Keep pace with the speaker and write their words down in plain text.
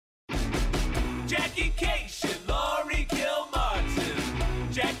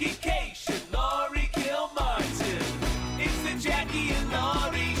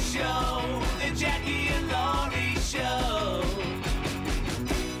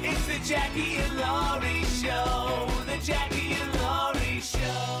Jackie and Laurie Show. The Jackie and Laurie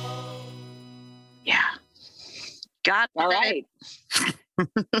Show. Yeah. Got it. All right.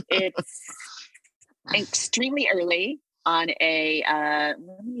 It's extremely early on a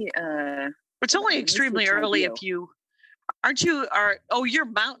It's only let me extremely switch my early view. if you you're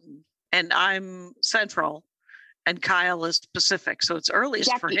Mountain and I'm Central and Kyle is Pacific. So it's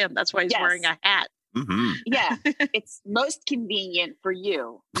earliest for Jackie, him. That's why he's yes. wearing a hat. Mm-hmm. Yeah, it's most convenient for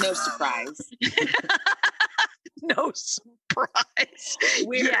you. No surprise. No surprise.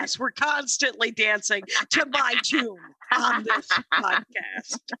 Yes, we're constantly dancing to my tune on this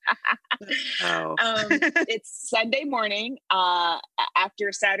podcast. Oh. It's Sunday morning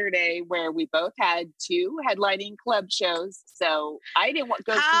after Saturday where we both had 2 headlining club shows. So I didn't want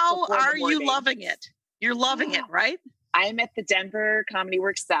to go. How before the are you morning. loving it? You're loving it, right? I'm at the Denver Comedy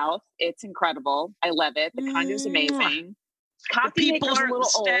Works South. It's incredible. I love it. The condo's amazing. Coffee People maker's a are little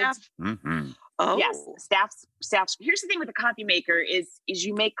staff. old. Mm-hmm. Oh, Yes, staff's. Here's the thing with the coffee maker is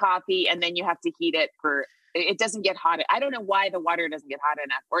you make coffee and then you have to heat it for. It doesn't get hot. I don't know why the water doesn't get hot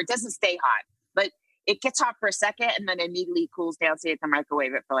enough, or it doesn't stay hot, but it gets hot for a second and then immediately cools down. So you have to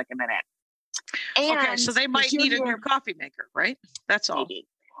microwave it for like a minute. okay. And So they might need a new coffee maker, right? That's all. maybe.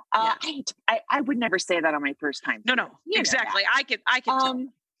 Yeah. I would never say that on my first time. No, You know exactly. I can tell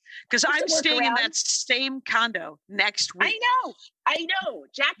because I'm just a staying in workaround. that same condo next week. I know,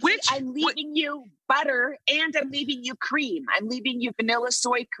 Jackie. I'm leaving you butter and I'm leaving you cream. I'm leaving you vanilla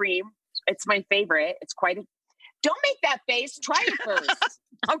soy cream. It's my favorite. It's quite a. Don't make that face. Try it first.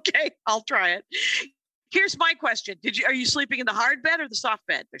 Okay, I'll try it. Here's my question: Are you sleeping in the hard bed or the soft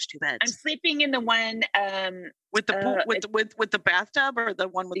bed? There's 2 beds. I'm sleeping in the one With the pool, with the bathtub or the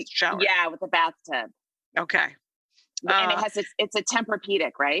one with the shower? Yeah, with the bathtub. Okay. And it's a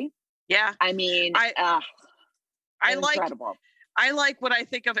Tempur-Pedic, right? Yeah. I mean, I incredible. I like what I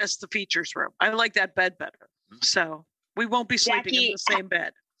think of as the features room. I like that bed better. So we won't be sleeping in the same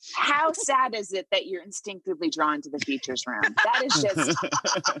bed. How sad is it that you're instinctively drawn to the features room? That is just.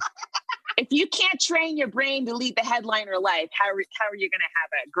 If you can't train your brain to lead the headliner life, how are you going to have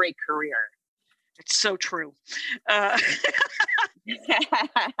a great career? It's so true.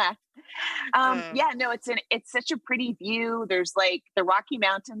 It's such a pretty view. There's like the Rocky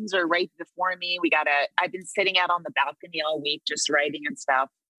Mountains are right before me. I've been sitting out on the balcony all week, just writing and stuff.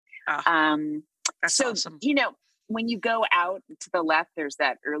 That's awesome. When you go out to the left, there's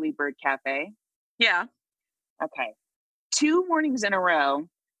that Early Bird Cafe. Yeah. Okay. 2 mornings in a row,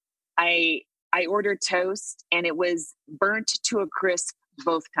 I ordered toast and it was burnt to a crisp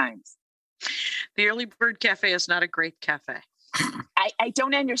both times. The Early Bird Cafe is not a great cafe. I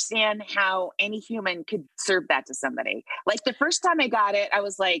don't understand how any human could serve that to somebody. Like the first time I got it, I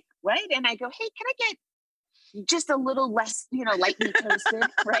was like, what? And I go, hey, can I get just a little less, lightly toasted,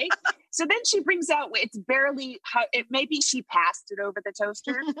 right? So then she brings out, it's barely, maybe she passed it over the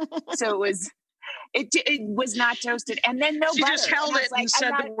toaster. So it was not toasted. And then no butter. She just held it and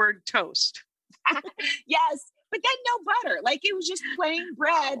said the word toast. Yes, but then no butter. Like it was just plain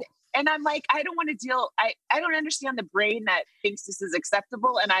bread. And I'm like, I don't want to deal. I don't understand the brain that thinks this is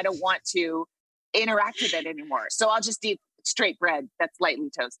acceptable, and I don't want to interact with it anymore. So I'll just eat straight bread that's lightly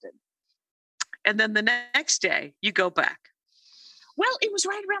toasted. And then the next day, you go back. Well, it was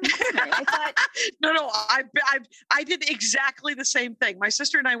right around the corner. I thought, no, I did exactly the same thing. My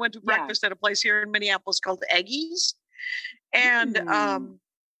sister and I went to breakfast at a place here in Minneapolis called Eggies, and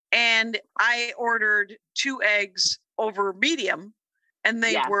I ordered 2 eggs over medium. And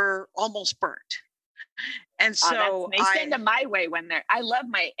they were almost burnt. And so they send them my way I love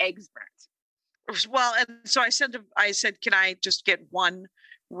my eggs burnt. Well, and so I said, can I just get 1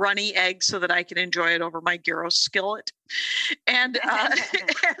 runny egg so that I can enjoy it over my gyro skillet? And, and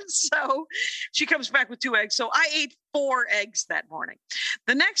so she comes back with 2 eggs. So I ate 4 eggs that morning.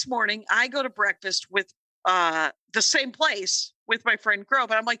 The next morning I go to breakfast with the same place with my friend Grove.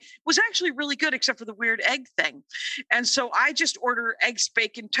 And I'm like, it was actually really good except for the weird egg thing. And so I just order eggs,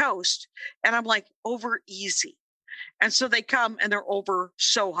 bacon, toast. And I'm like, over easy. And so they come and they're over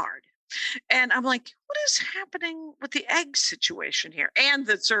so hard. And I'm like, what is happening with the egg situation here? And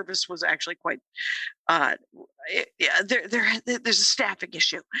the service was actually quite, there's a staffing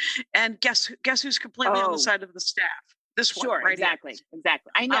issue. And guess who's completely on the side of the staff? This one, right? Exactly.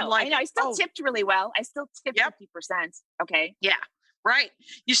 I know. I still tipped really well. I still tipped 50%. Okay. Yeah. Right.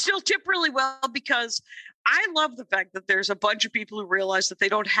 You still tip really well because I love the fact that there's a bunch of people who realize that they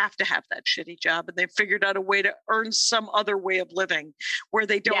don't have to have that shitty job and they've figured out a way to earn some other way of living where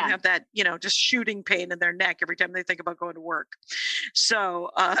they don't have that, just shooting pain in their neck every time they think about going to work.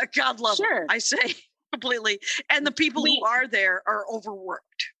 So God love them, I say completely. And the people who are there are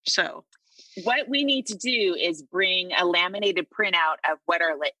overworked. So what we need to do is bring a laminated printout of what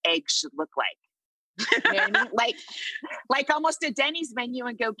our eggs should look like. You know what I mean? Like almost a Denny's menu,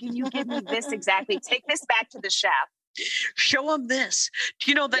 and go, can you give me this exactly? Take this back to the chef. Show them this. Do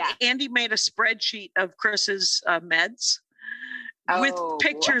you know that Andy made a spreadsheet of Chris's meds with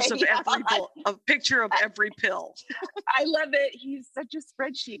pictures of every pill? I love it. He's such a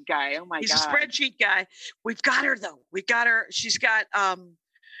spreadsheet guy. Oh my God. He's a spreadsheet guy. We've got her though. We got her. She's got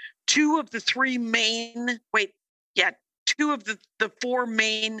two of the four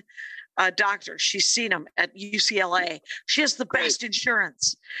main doctors. She's seen them at UCLA. She has the best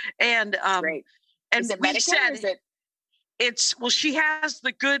insurance. And and is it we Medicare, said she has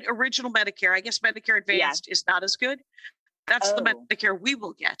the good original Medicare. I guess Medicare Advanced is not as good. That's the Medicare we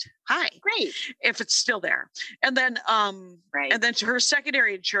will get. Great. If it's still there. And then and then to her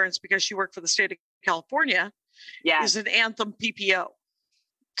secondary insurance, because she worked for the state of California, is an Anthem PPO.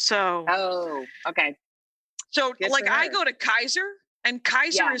 So okay. So I go to Kaiser, and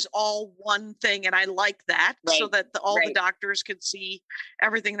Kaiser is all one thing, and I like that so that all the doctors can see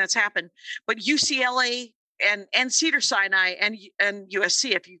everything that's happened. But UCLA and Cedars-Sinai and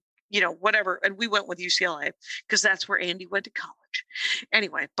USC, if you know, whatever. And we went with UCLA because that's where Andy went to college.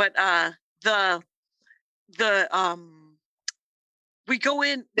 Anyway, but we go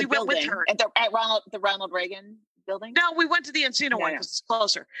in. We went with her at the Ronald Reagan building. No, we went to the Encino one because it's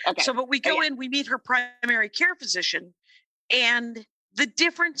closer. Okay. So, but we go in. We meet her primary care physician, and the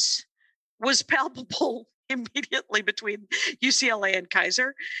difference was palpable immediately between UCLA and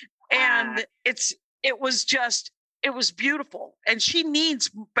Kaiser, and it was beautiful. And she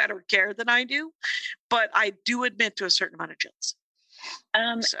needs better care than I do, but I do admit to a certain amount of chills.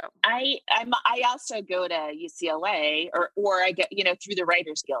 I also go to UCLA or I get, through the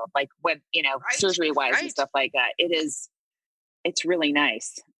Writers Guild, like when, surgery wise and stuff like that. It's really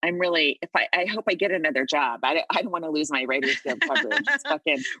nice. I hope I get another job. I don't want to lose my Writers Guild coverage. It's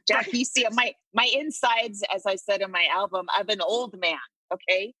fucking Jack, you see my insides, as I said in my album, of an old man.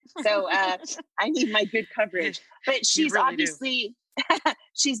 Okay. So, I need my good coverage, but she's really obviously,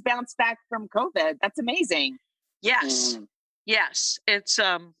 she's bounced back from COVID. That's amazing. Yes. Yes. It's,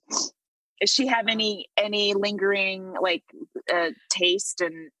 does she have any lingering taste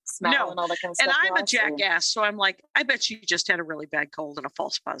and smell and all that kind of stuff? And I'm a jackass, so I'm like, I bet she just had a really bad cold and a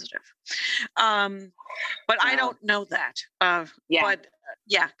false positive. But I don't know that. But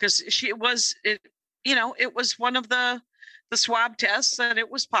because it was one of the swab tests and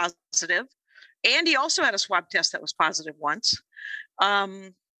it was positive. Andy also had a swab test that was positive once,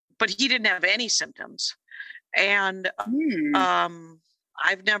 but he didn't have any symptoms. And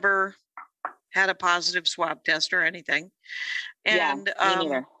I've never had a positive swab test or anything. And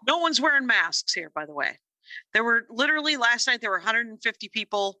no one's wearing masks here, by the way. There were literally last night, there were 150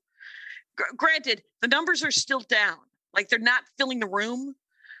 people. Granted, the numbers are still down. Like they're not filling the room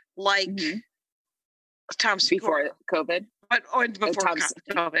like Tom's before COVID. But before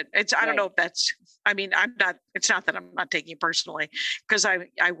COVID, I don't know if that's. I mean, I'm not. It's not that I'm not taking it personally because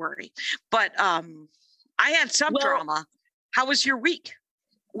I worry. But I had some drama. How was your week?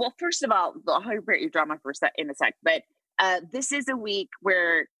 Well, first of all, I'll hear about your drama in a sec. But this is a week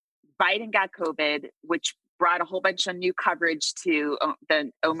where Biden got COVID, which brought a whole bunch of new coverage to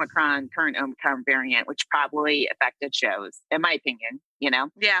the current Omicron variant, which probably affected shows, in my opinion. Yeah.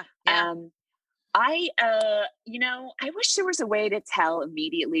 I wish there was a way to tell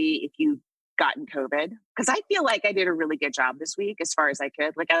immediately if you gotten COVID, because I feel like I did a really good job this week as far as I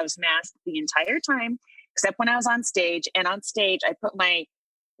could. Like I was masked the entire time, except when I was on stage. And on stage, I put my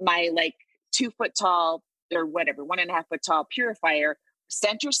 2 foot tall or whatever, 1.5 foot tall purifier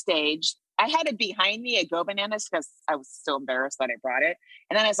center stage. I had it behind me at Go Bananas because I was so embarrassed that I brought it.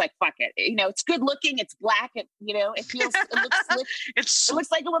 And then I was like, fuck it. It's good looking. It's black. It looks slick. It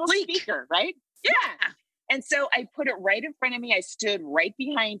looks like a little speaker, right? Yeah. And so I put it right in front of me. I stood right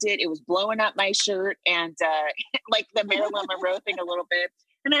behind it. It was blowing up my shirt and like the Marilyn Monroe thing a little bit.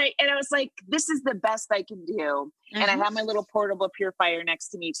 And I was like, this is the best I can do. And I have my little portable purifier next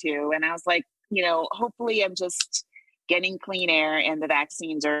to me too. And I was like, hopefully I'm just getting clean air and the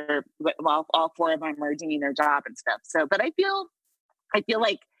vaccines are, well, all 4 of them are doing their job and stuff. So, but I feel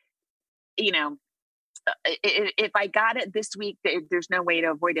like, if I got it this week, there's no way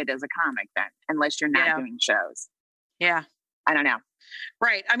to avoid it as a comic then, unless you're not doing shows. Yeah. I don't know.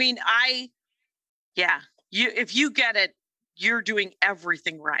 Right. I mean, if you get it, you're doing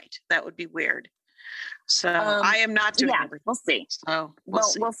everything right. That would be weird. So I am not doing everything. We'll see. So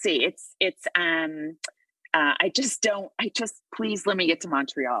we'll see. It's please let me get to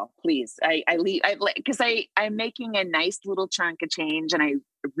Montreal, please. I'm making a nice little chunk of change and I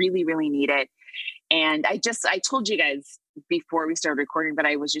really, really need it. And I told you guys before we started recording, but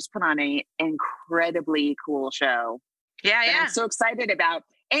I was just put on a incredibly cool show. Yeah, that yeah. I'm so excited about.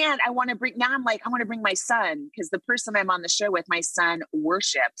 And I want to bring my son, because the person I'm on the show with, my son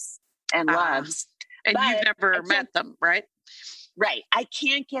worships and loves. And But you've never I can't- met them, right? Right. I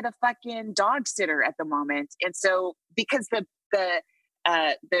can't get a fucking dog sitter at the moment. And so because the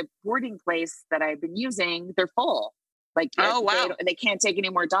boarding place that I've been using, they're full. Like, Oh, wow. they can't take any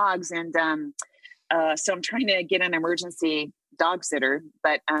more dogs. And so I'm trying to get an emergency dog sitter,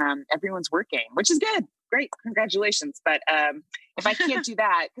 but everyone's working, which is good. Great. Congratulations. But if I can't do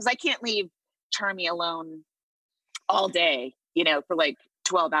that, because I can't leave Charmy alone all day, for like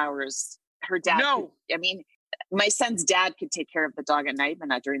 12 hours. Her dad, No. my son's dad could take care of the dog at night, but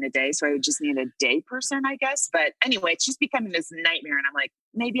not during the day. So I would just need a day person, I guess. But anyway, it's just becoming this nightmare. And I'm like,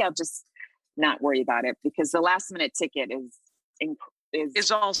 maybe I'll just not worry about it, because the last minute ticket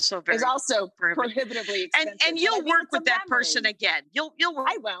Is also very prohibitively expensive. and you'll work with that person again. You'll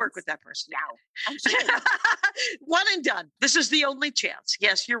I won't. work with that person. No, I'm sure. One and done. This is the only chance.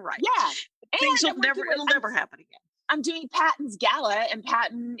 Yes, you're right. Yeah. Things will And it'll never happen again. I'm doing Patton's gala, and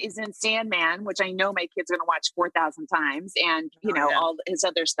Patton is in Sandman, which I know my kids are going to watch 4,000 times, and all his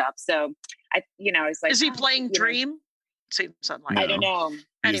other stuff. So I was like, is he playing Dream? Seems unlikely. I don't know.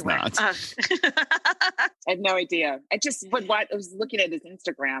 Anyway, I have no idea. I just I was looking at his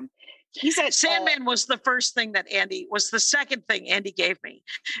Instagram. He said Sandman was the first thing that the second thing Andy gave me.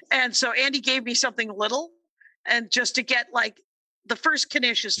 And so Andy gave me something little, and just to get like the first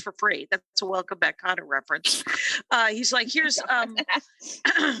Knish is for free. That's a Welcome Back Kotter reference. He's like, here's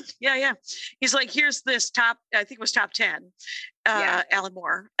yeah. He's like, here's this top, I think it was top 10, Alan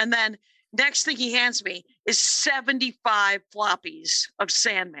Moore. And then next thing he hands me is 75 floppies of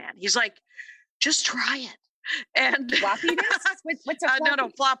Sandman. He's like, just try it. And floppy disks? What's a floppy? No,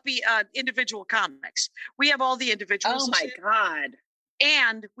 floppy individual comics. We have all the individuals. Oh my God.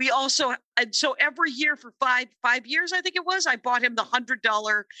 And we also, so every year for five years, I think it was, I bought him the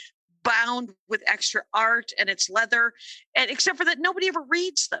 $100 bound with extra art, and it's leather. And except for that, nobody ever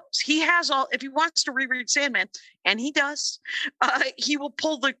reads those. He has if he wants to reread Sandman, and he does, he'll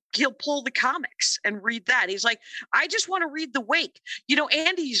pull the comics and read that. He's like, I just want to read The Wake.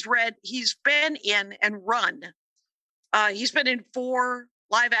 Andy's been in and run. He's been in 4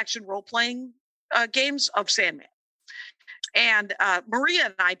 live action role-playing games of Sandman. And Maria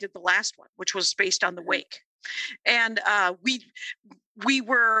and I did the last one, which was based on The Wake. And we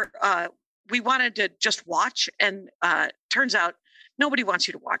wanted to just watch, and turns out nobody wants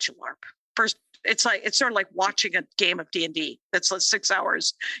you to watch a LARP. First, it's sort of like watching a game of D&D. That's like 6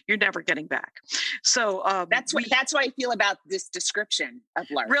 hours you're never getting back. So that's why I feel about this description of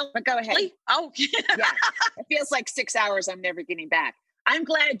LARP. Really? But go ahead. Oh, yeah. It feels like 6 hours I'm never getting back. I'm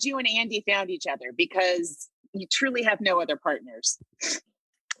glad you and Andy found each other, because you truly have no other partners.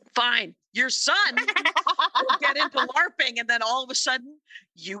 Fine. Your son will get into LARPing, and then all of a sudden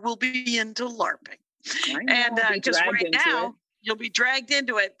you will be into LARPing. And because right now you'll be dragged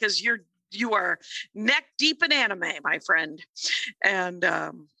into it, because you are neck deep in anime, my friend. And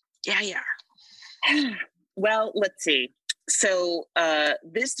yeah. Well, let's see. So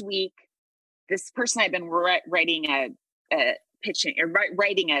this week, this person I've been writing a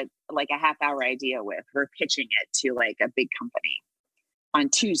half-hour idea with, we're pitching it to like a big company on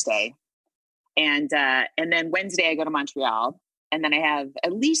Tuesday. And then Wednesday I go to Montreal, and then I have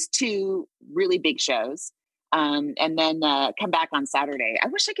at least 2 really big shows. And then come back on Saturday. I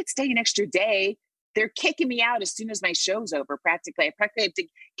wish I could stay an extra day. They're kicking me out as soon as my show's over. I practically have to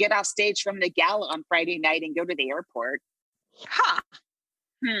get off stage from the gala on Friday night and go to the airport. Huh.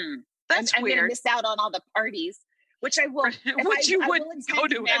 That's I'm weird. going to miss out on all the parties, which I will. Which you wouldn't go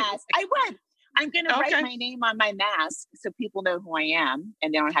to anyway. I would. I'm going to write my name on my mask so people know who I am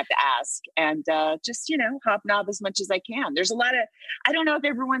and they don't have to ask. And just, hobnob as much as I can. There's a lot of, I don't know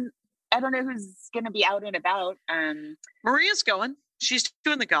who's going to be out and about. Maria's going. She's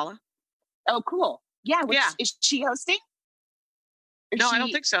doing the gala. Oh, cool. Yeah. Is she hosting? I don't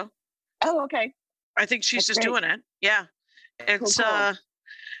think so. Oh, okay. I think she's just doing it. Yeah. It's, cool.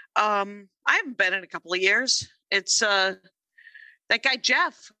 I haven't been in a couple of years. It's that guy,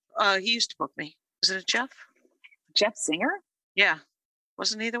 Jeff. He used to book me. Was it Jeff? Jeff Singer? Yeah.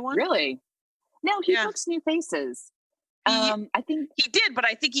 Wasn't he the one? Really? No, he books new faces. I think he did, but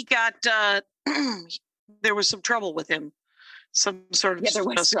I think he got there was some trouble with him. Some sort of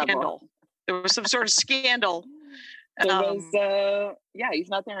scandal. There was some sort of scandal. He's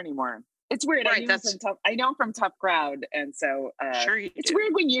not there anymore. It's weird. Right, I know him from Tough Crowd, and so it's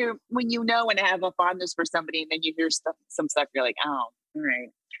weird when you know and have a fondness for somebody, and then you hear some stuff. You're like, oh, all right.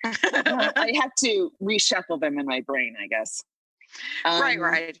 I have to reshuffle them in my brain, I guess.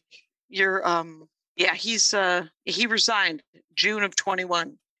 Right. You're he resigned June of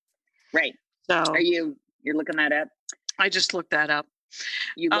 21. Right. So you're looking that up? I just looked that up.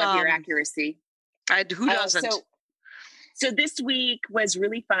 You love your accuracy. Who doesn't? So this week was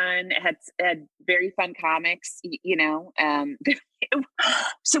really fun. It had very fun comics,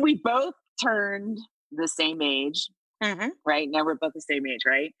 so we both turned the same age, right? Now we're both the same age,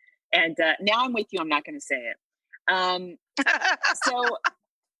 right? And now I'm with you. I'm not going to say it.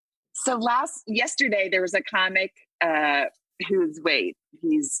 Yesterday there was a comic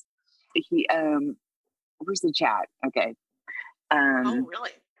where's the chat? Okay. Oh,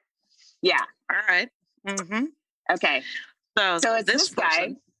 really? Yeah. All right. Mm-hmm. Okay. So it's this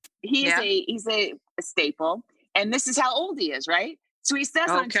guy. He's a staple, and this is how old he is, right? So he says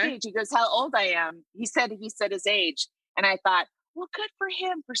on stage, he goes, "How old I am?" He said his age, and I thought, well, good for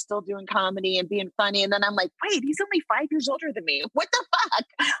him for still doing comedy and being funny. And then I'm like, wait, he's only 5 years older than me. What the fuck?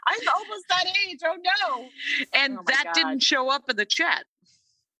 I'm almost that age. Oh no! And that didn't show up in the chat.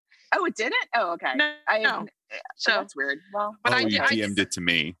 Oh, it didn't? Oh, okay. No. So that's weird. Well, but I DM'd it to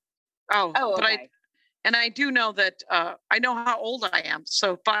me. Oh, okay. But I do know that I know how old I am.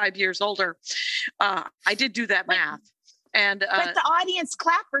 So 5 years older. I did do that math. And but the audience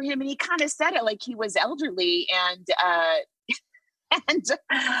clapped for him, and he kind of said it like he was elderly, and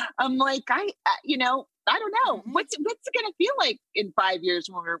I'm like, I don't know. What's it going to feel like in 5 years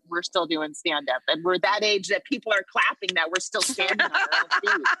when we're still doing stand up and we're that age that people are clapping that we're still standing on our own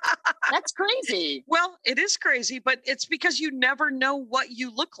feet? That's crazy. Well, it is crazy, but it's because you never know what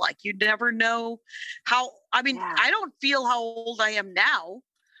you look like. You never know how. I mean, I don't feel how old I am now.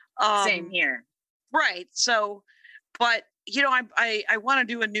 Same here. Right. So, but I want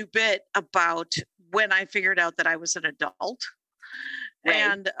to do a new bit about when I figured out that I was an adult. Right.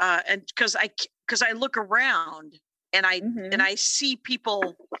 And because I look around and I see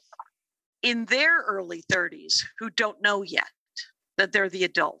people in their early 30s who don't know yet that they're the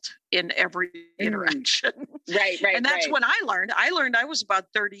adult in every interaction. Right. And that's when I learned. I learned I was about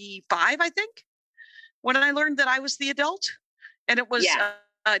 35, I think, when I learned that I was the adult. And it was,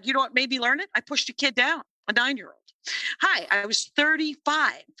 you know what made me learn it? I pushed a kid down, a 9-year-old. Hi, I was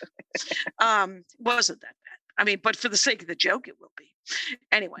 35. Wasn't that bad. I mean, but for the sake of the joke, it will be.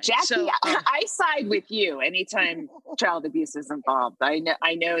 Anyway, Jackie, I side with you anytime child abuse is involved. I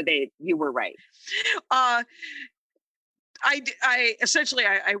know that you were right. I essentially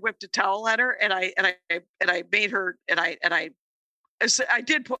I whipped a towel at her and I made her and I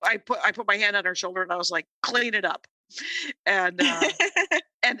put my hand on her shoulder and I was like, clean it up. And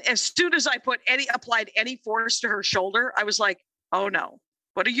and as soon as I applied any force to her shoulder, I was like, oh no,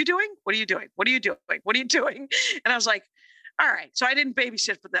 what are you doing? What are you doing? What are you doing? What are you doing? And I was like, all right. So I didn't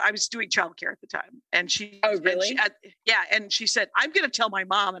babysit I was doing childcare at the time. And she, oh, really? And she said, I'm going to tell my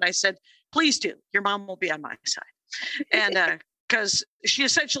mom. And I said, please do. Your mom will be on my side. And because she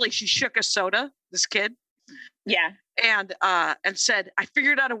shook a soda, this kid. Yeah. And said, I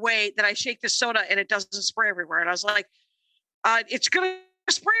figured out a way that I shake the soda and it doesn't spray everywhere. And I was like, it's going to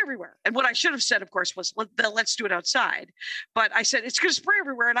spray everywhere. And what I should have said, of course, was let's do it outside. But I said, it's going to spray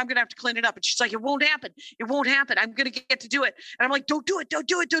everywhere and I'm going to have to clean it up. And she's like, it won't happen. It won't happen. I'm going to get to do it. And I'm like, don't do it. Don't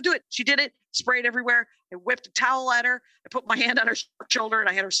do it. Don't do it. She did it, sprayed everywhere. I whipped a towel at her. I put my hand on her shoulder and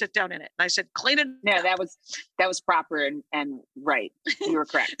I had her sit down in it. And I said, clean it. No, that was proper and right. You were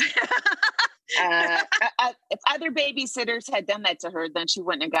correct. If other babysitters had done that to her, then she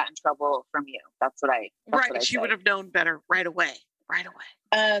wouldn't have gotten in trouble from you. That's what I she would have known better right away.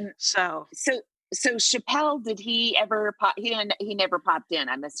 So Chappelle, did he ever pop? He never popped in.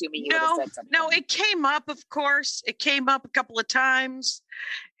 I'm assuming you would have said something. No, it came up. Of course, it came up a couple of times,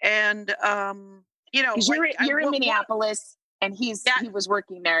 and you're in Minneapolis, and he was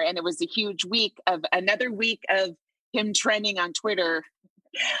working there, and it was another week of him trending on Twitter.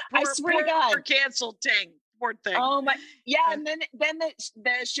 I swear to God, canceled thing. Poor thing. Oh my, yeah. And then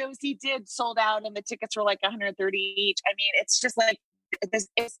the shows he did sold out, and the tickets were like 130 each. I mean, it's just like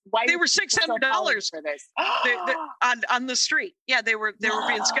why they were $600 for this on the street. Yeah, they were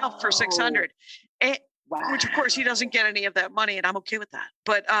being scalped for $600. Wow. Which of course he doesn't get any of that money, and I'm okay with that.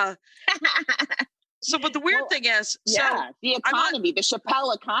 But but the weird thing is, the economy, the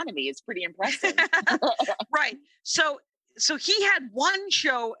Chappelle economy is pretty impressive. Right. So he had one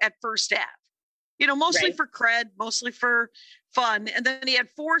show at First Ave. Mostly for cred, mostly for fun. And then he had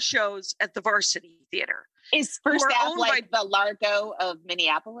 4 shows at the Varsity Theater. Is First Ave like the Largo of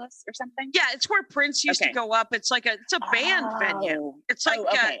Minneapolis or something? Yeah, it's where Prince used to go up. It's like it's a band venue. It's like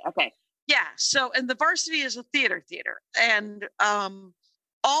okay. Yeah. So, and the Varsity is a theater. And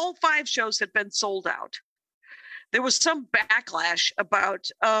all 5 shows had been sold out. There was some backlash about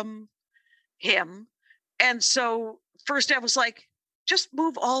him. And so first I was like, just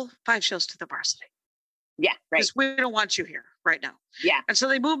move all 5 shows to the Varsity. Yeah, right. Because we don't want you here right now. Yeah. And so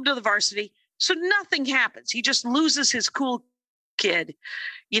they moved him to the Varsity. So nothing happens. He just loses his cool kid,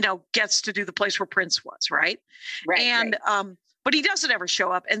 gets to do the place where Prince was, right? Right. And right. But he doesn't ever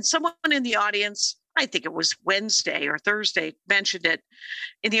show up. And someone in the audience, I think it was Wednesday or Thursday, mentioned it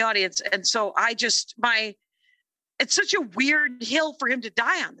in the audience. And so it's such a weird hill for him to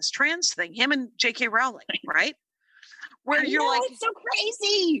die on, this trans thing, him and J.K. Rowling, right? Where you're like, it's so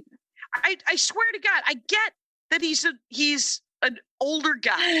crazy. I swear to God, I get that he's an older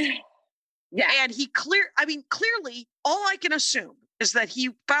guy. Yeah. And clearly, all I can assume is that he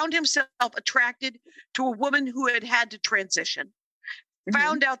found himself attracted to a woman who had to transition,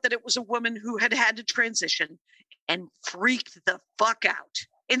 found out that it was a woman who had to transition, and freaked the fuck out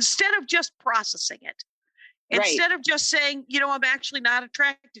instead of just processing it. Instead of just saying, I'm actually not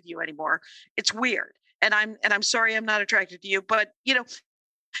attracted to you anymore. It's weird. And I'm sorry I'm not attracted to you. But, you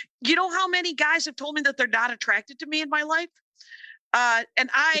know how many guys have told me that they're not attracted to me in my life? And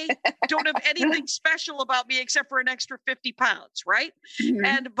I don't have anything special about me except for an extra 50 pounds, right?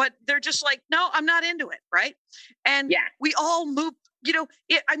 Mm-hmm. But they're just like, no, I'm not into it, right? And we all move,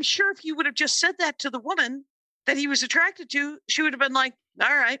 I'm sure if you would have just said that to the woman that he was attracted to, she would have been like,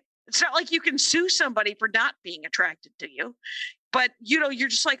 all right. It's not like you can sue somebody for not being attracted to you. But, you're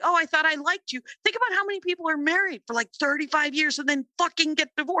just like, oh, I thought I liked you. Think about how many people are married for like 35 years and then fucking get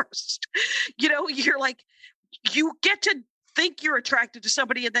divorced. You're like, you get to think you're attracted to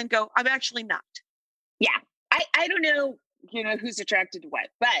somebody and then go, I'm actually not. Yeah. I don't know, who's attracted to what,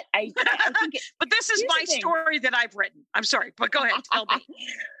 but I think but this is my story that I've written. I'm sorry, but go ahead, tell me.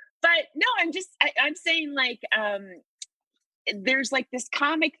 But no, I'm saying like, there's like this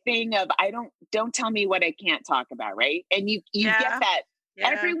comic thing of don't tell me what I can't talk about, right? And you get that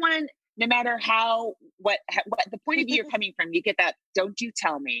everyone, no matter what the point of view you're coming from, you get that don't you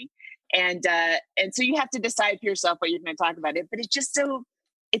tell me. And so you have to decide for yourself what you're going to talk about it. But it's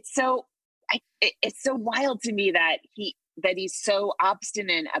so wild to me that he's so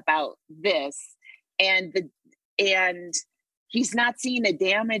obstinate about this, and he's not seeing the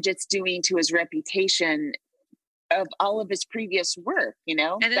damage it's doing to his reputation of all of his previous work, and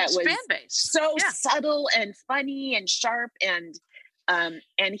that was fan base. So subtle and funny and sharp, and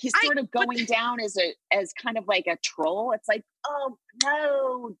he's sort of going down as kind of like a troll. It's like, oh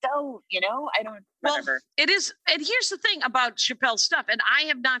no, don't, I don't, whatever. Well, it is. And here's the thing about Chappelle's stuff. And I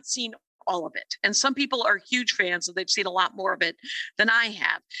have not seen all of it. And some people are huge fans, and they've seen a lot more of it than I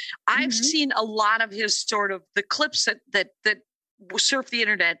have. I've seen a lot of his sort of the clips that surf the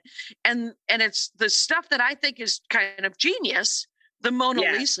internet, and it's the stuff that I think is kind of genius, the Mona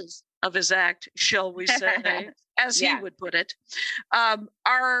Lisas of his act, shall we say, as he would put it,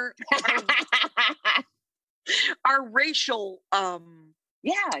 are racial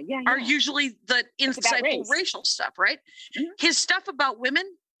are usually the insightful racial stuff, right? His stuff about women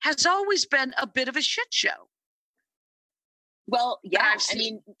has always been a bit of a shit show. Well, yeah, I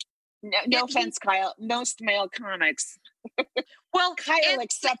mean, no offense, Kyle, most male comics. Well, Kyle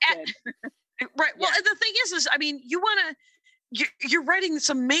accepted. Right. Well, and the thing is, I mean, you're writing this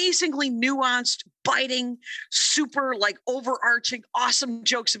amazingly nuanced, biting, super like overarching, awesome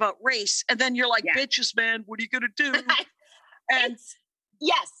jokes about race. And then you're like, bitches, man, what are you going to do? And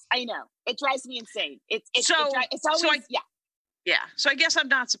yes, I know. It drives me insane. It's always, Yeah. So I guess I'm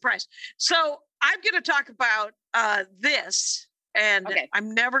not surprised. So I'm going to talk about this. And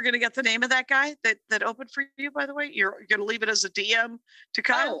I'm never going to get the name of that guy that opened for you, by the way. You're going to leave it as a DM to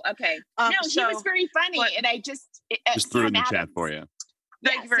Kyle? Oh, okay. No, he was very funny. And I just threw it in the chat for you.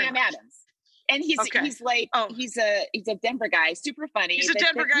 Thank you very Sam much. Adams. And he's like, he's a Denver guy, super funny. He's a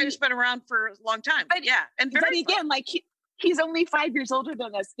Denver guy who's been around for a long time. But again, like he's only 5 years older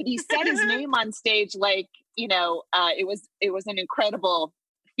than us, but he said his name on stage like, it was an incredible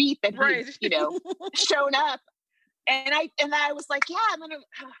feat that he'd, shown up. And I was like, I'm gonna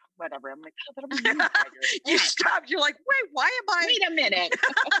whatever. I'm like, but I'm you stopped. You're like, wait, why am I? Wait a minute.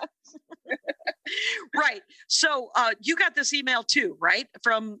 Right. So you got this email too, right?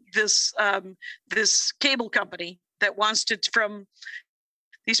 From this cable company that wants to, from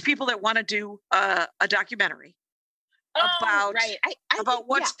these people that want to do a documentary about about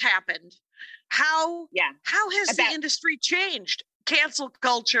what's happened. How has the industry changed? Cancel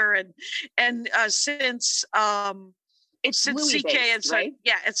culture and since Louis CK based, and so right?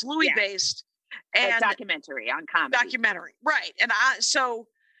 it's Louis based and a documentary on comedy. Right. And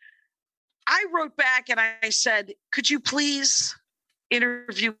I wrote back and I said, could you please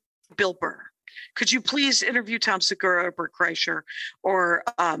interview Bill Burr? Could you please interview Tom Segura or Bert Kreischer or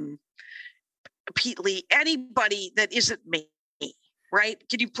Pete Lee, anybody that isn't me, right?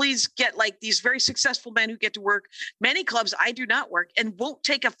 Can you please get like these very successful men who get to work many clubs I do not work and won't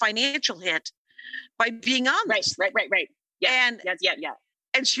take a financial hit by being on this? Right. Yeah. And Yeah.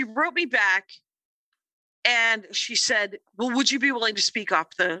 And she wrote me back and she said, well, would you be willing to speak off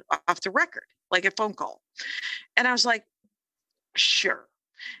the record, like a phone call? And I was like, sure.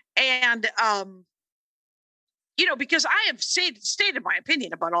 And, because I have stated my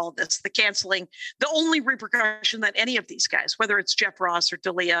opinion about all of this, the canceling, the only repercussion that any of these guys, whether it's Jeff Ross or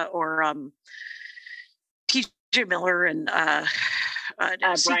D'Elia or TJ Miller and CK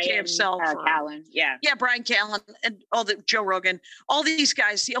Brian, himself. Callen, yeah. Yeah, Brian Callen and all the Joe Rogan, all these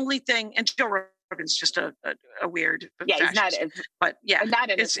guys, the only thing, and Joe Rogan's just a weird. Yeah, he's not, but yeah. Not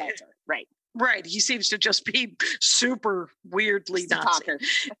in his culture, right. Right. He seems to just be super weirdly Nazi.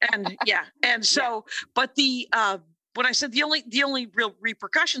 And yeah. And so, but when I said the only real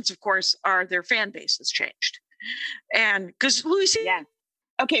repercussions, of course, are their fan base has changed. And because Louis. Yeah.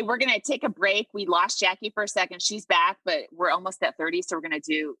 Okay. We're going to take a break. We lost Jackie for a second. She's back, but we're almost at 30. So we're going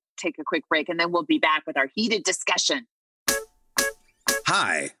to take a quick break and then we'll be back with our heated discussion.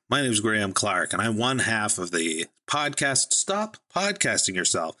 Hi, my name is Graham Clark and I'm one half of the podcast Stop Podcasting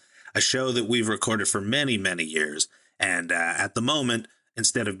Yourself, a show that we've recorded for many, many years. And at the moment,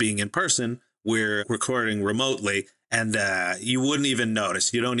 instead of being in person, we're recording remotely. And you wouldn't even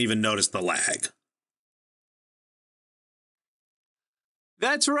notice. You don't even notice the lag.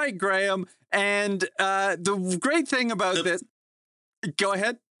 That's right, Graham. And the great thing about this... Go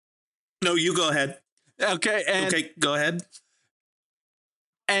ahead. No, you go ahead. Okay. Okay, go ahead.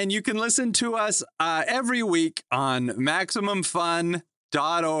 And you can listen to us every week on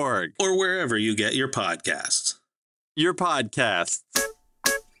MaximumFun.org. Or wherever you get your podcasts.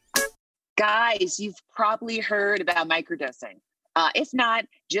 Guys, you've probably heard about microdosing. If not,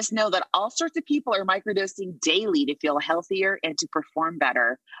 just know that all sorts of people are microdosing daily to feel healthier and to perform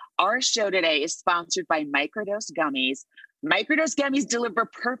better. Our show today is sponsored by Microdose Gummies. Microdose Gummies deliver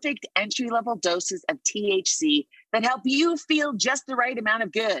perfect entry-level doses of THC that help you feel just the right amount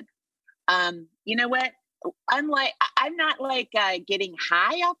of good. You know what? I'm not getting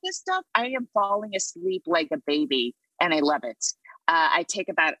high off this stuff. I am falling asleep like a baby, and I love it. I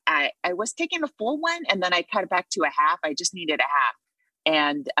was taking a full one, and then I cut it back to a half. I just needed a half.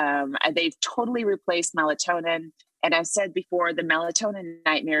 And they've totally replaced melatonin. And I've said before, the melatonin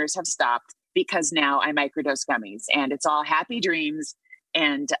nightmares have stopped because now I microdose gummies. And it's all happy dreams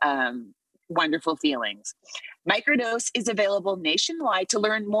and wonderful feelings. Microdose is available nationwide. To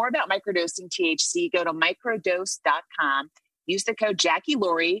learn more about microdosing THC, go to microdose.com. Use the code Jackie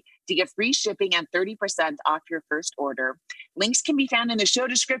Laurie to get free shipping and 30% off your first order. Links can be found in the show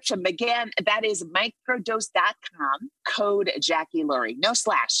description. Again, that is microdose.com, code Jackie Laurie. No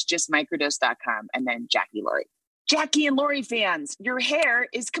slash, just microdose.com and then Jackie Laurie. Jackie and Laurie fans, your hair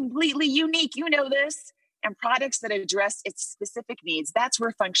is completely unique. You know this. And products that address its specific needs, that's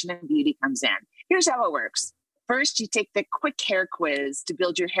where Function and Beauty comes in. Here's how it works. First, you take the quick hair quiz to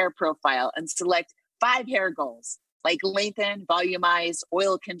build your hair profile and select 5 hair goals, like lengthen, volumize,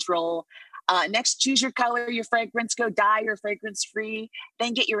 oil control. Next, choose your color, your fragrance, go dye or fragrance free.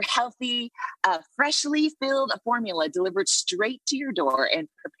 Then get your healthy, freshly filled formula delivered straight to your door and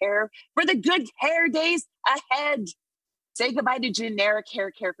prepare for the good hair days ahead. Say goodbye to generic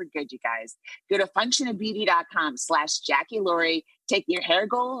hair care for good, you guys. Go to functionofbeauty.com/Jackie Laurie. Take your hair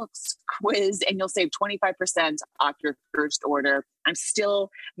goals quiz and you'll save 25% off your first order. I'm still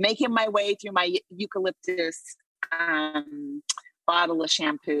making my way through my eucalyptus bottle of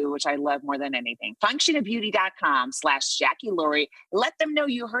shampoo, which I love more than anything. Functionofbeauty.com/Jackie Laurie. Let them know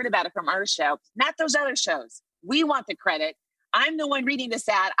you heard about it from our show, not those other shows. We want the credit. I'm the one reading this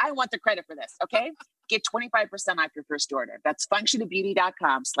ad. I want the credit for this, okay? Get 25% off your first order. That's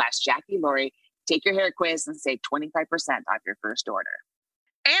functionofbeauty.com/Jackie Laurie. Take your hair quiz and save 25% off your first order.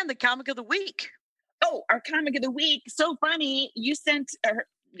 And the comic of the week. Oh, our comic of the week. So funny. You sent her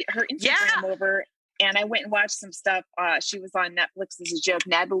Instagram over, and I went and watched some stuff. She was on Netflix as a joke.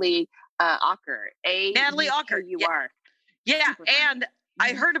 Natalie Ocker. Natalie Ocker. You are. Yeah. And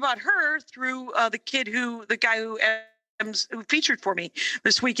I heard about her through the guy who featured for me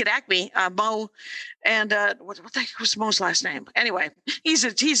this week at Acme, Mo, and what the heck was Mo's last name? Anyway, he's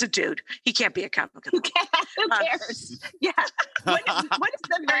a dude. He can't be a comic. Who cares? Yeah. What if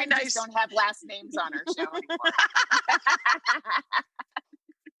the Very men nice. just don't have last names on our show anymore?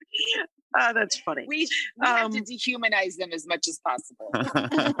 Oh, that's funny. We have to dehumanize them as much as possible.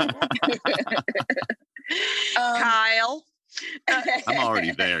 Kyle. I'm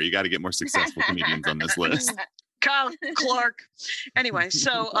already there. You got to get more successful comedians on this list. Kyle Clark. Anyway,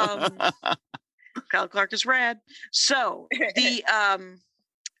 so Kyle Clark is rad. So the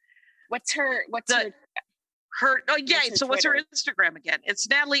what's her her oh yeah. What's her So what's her Twitter? Instagram again? It's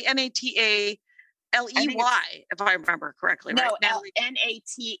Natalie NATALEY, if I remember correctly. no Right? Natalie.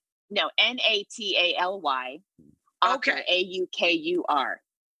 NATALY. Okay. AUKUR.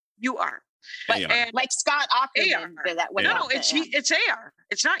 You are. But AR. And like Scott Ackerman, AR. that went no, off the it's end. it's AR.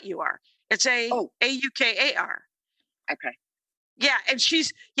 It's not UR. It's AUKAR. Okay. Yeah, and she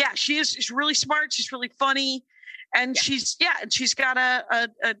is. She's really smart. She's really funny, and she's got a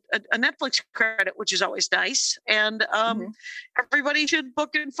Netflix credit, which is always nice. And everybody should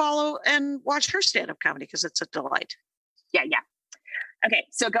book and follow and watch her stand-up comedy because it's a delight. Yeah. Okay,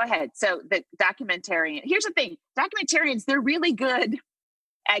 so go ahead. So the documentarian. Here's the thing: documentarians, they're really good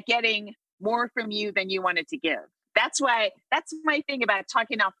at getting more from you than you wanted to give. That's my thing about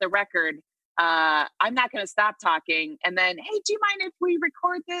talking off the record. I'm not going to stop talking. And then, hey, do you mind if we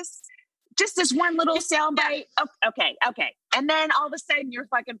record this? Just this one little soundbite. Oh, okay. And then all of a sudden you're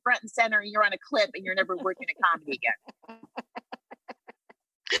fucking front and center and you're on a clip and you're never working a comedy again.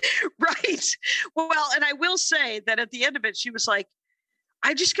 Right. Well, and I will say that at the end of it, she was like,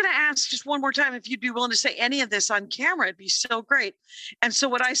 I'm just going to ask just one more time if you'd be willing to say any of this on camera. It'd be so great. And so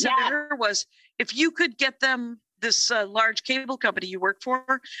what I said to her was, if you could get them, this large cable company you work for,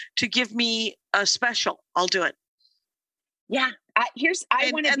 to give me a special, I'll do it. Yeah. I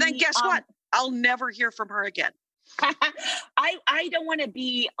want to. And then guess what? I'll never hear from her again. I don't want to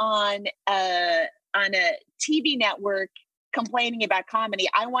be on a TV network complaining about comedy.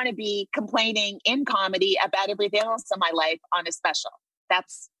 I want to be complaining in comedy about everything else in my life on a special.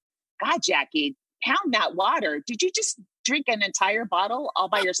 That's God, Jackie, pound that water. Did you just drink an entire bottle all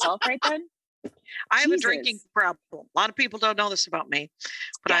by yourself right then? I have Jesus. a drinking problem. A lot of people don't know this about me,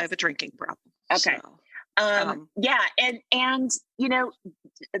 but I have a drinking problem. Okay. So, yeah. And, you know,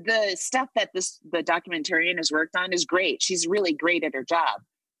 the stuff that the documentarian has worked on is great. She's really great at her job,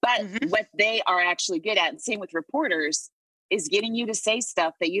 but what they are actually good at, and same with reporters, is getting you to say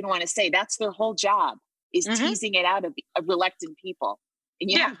stuff that you don't want to say. That's their whole job, is teasing it out of reluctant people. And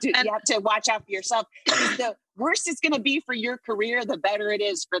you have to watch out for yourself. The worse it's going to be for your career, the better it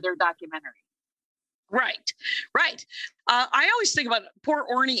is for their documentary. Right. I always think about poor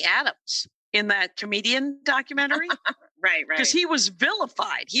Orny Adams in that comedian documentary. Right. Because he was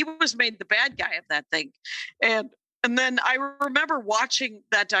vilified. He was made the bad guy of that thing. And then I remember watching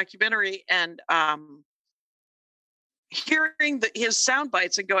that documentary and hearing his sound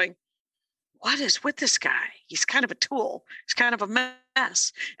bites and going, what is with this guy? He's kind of a tool. He's kind of a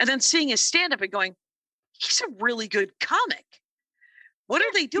mess. And then seeing his stand-up and going, he's a really good comic. What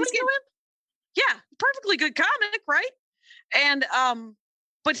are they doing to him? Yeah, perfectly good comic, right? And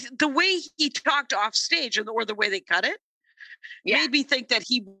but the way he talked off stage or the way they cut it made me think that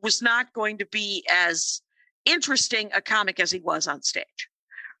he was not going to be as interesting a comic as he was on stage.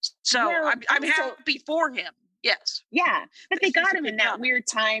 So I'm happy for him. Yes. Yeah, but they got him in that weird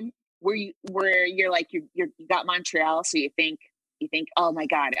time where you're like you got Montreal, so you think, oh my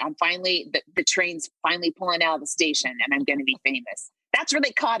God, I'm finally the train's finally pulling out of the station and I'm going to be famous. That's where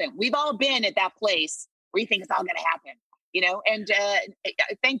they caught him. We've all been at that place where you think it's all going to happen, you know. And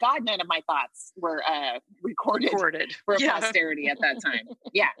thank God none of my thoughts were recorded for posterity at that time.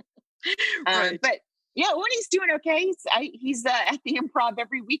 Yeah, right. But yeah, Orny's doing okay. He's at the Improv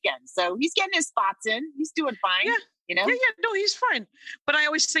every weekend, so he's getting his spots in. He's doing fine. Yeah. You know? Yeah, no, he's fine. But I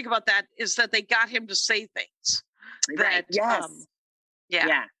always think about that is that they got him to say things. Right. Yes.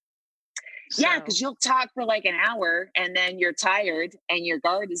 Yeah. Yeah, because you'll talk for like an hour and then you're tired and your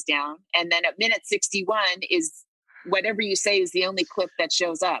guard is down. And then at minute 61 is whatever you say is the only clip that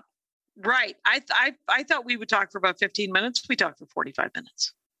shows up. Right. I thought we would talk for about 15 minutes. We talked for 45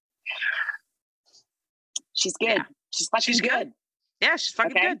 minutes. She's good. Yeah. She's fucking good. Yeah, she's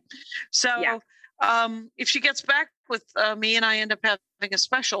fucking good. So if she gets back with me and I end up having a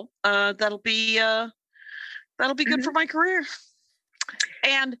special, that'll be good for my career.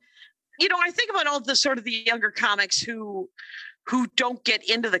 And you know, I think about all the sort of the younger comics who don't get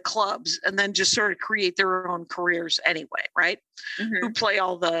into the clubs and then just sort of create their own careers anyway, right? Who play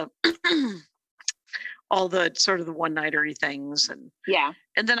all the sort of the one-nightery things and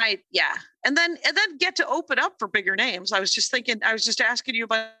then get to open up for bigger names. I was just asking you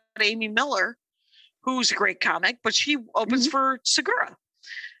about Amy Miller, who's a great comic, but she opens for Segura.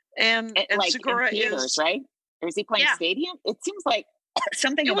 And like Segura in theaters, is right? Or is he playing stadium? It seems like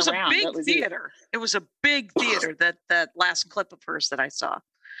something it was a around. big theater. It was a big theater, that last clip of hers that I saw.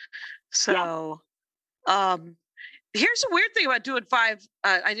 So here's a weird thing about doing 5.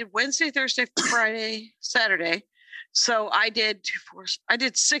 I did Wednesday, Thursday, Friday, Saturday. So I did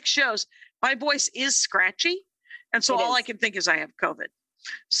 6 shows. My voice is scratchy. And so all I can think is I have COVID.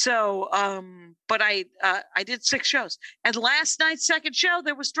 So, but I did 6 shows. And last night's second show,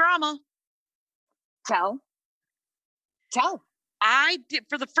 there was drama. Tell. I did,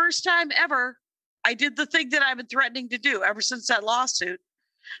 for the first time ever, I did the thing that I've been threatening to do ever since that lawsuit,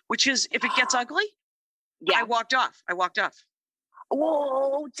 which is if it gets ugly, I walked off.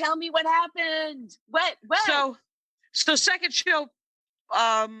 Whoa, tell me what happened. What? So second show,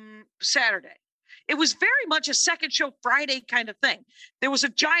 Saturday. It was very much a second show Friday kind of thing. There was a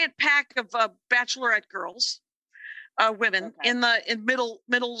giant pack of bachelorette girls, women in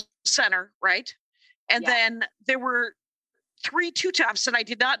middle center, right? And then there were 3 two-tops that I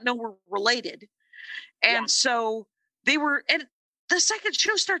did not know were related. And so they were, and the second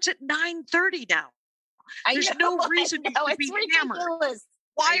show starts at 9:30 now. There's no reason you to be hammered.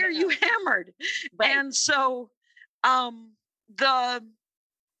 Why are you hammered? Right. And so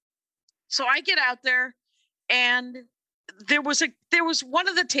so I get out there, and there was one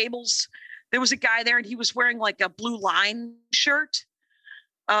of the tables, there was a guy there, and he was wearing like a blue line shirt.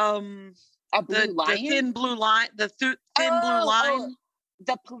 A blue line? The thin blue line, blue line.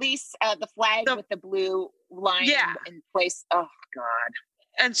 The police, the flag with the blue line in place. Oh, God.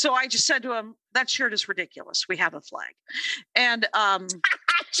 And so I just said to him, that shirt is ridiculous. We have a flag. And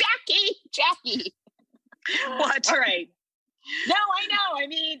Jackie. What? All right. No, I know. I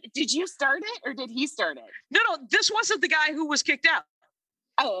mean, did you start it or did he start it? No, this wasn't the guy who was kicked out.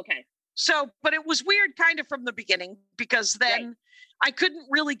 Oh, okay. So, but it was weird kind of from the beginning, because then I couldn't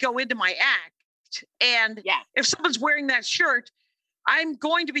really go into my act. And if someone's wearing that shirt, I'm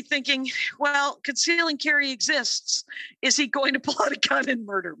going to be thinking, well, conceal and carry exists. Is he going to pull out a gun and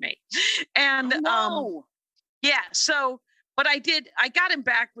murder me? And so, but I got him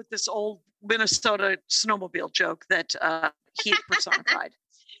back with this old Minnesota snowmobile joke that he personified.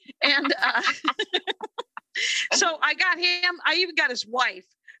 And so I got him. I even got his wife,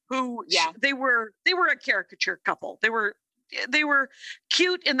 who they were a caricature couple. They were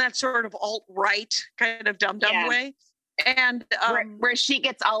cute in that sort of alt-right kind of dumb way. And where she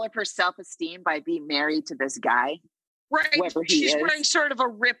gets all of her self-esteem by being married to this guy. Right. She's wearing sort of a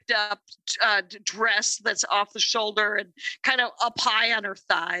ripped up dress that's off the shoulder and kind of up high on her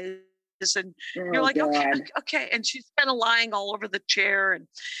thighs. And you're like, okay. And she's kind of lying all over the chair. And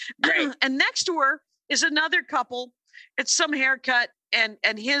and next to her is another couple. It's some haircut and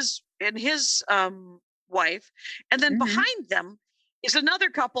his wife. And then behind them is another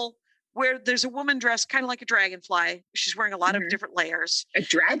couple where there's a woman dressed kind of like a dragonfly. She's wearing a lot of different layers. A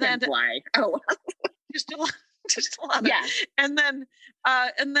dragonfly? Just a lot. Yeah. And then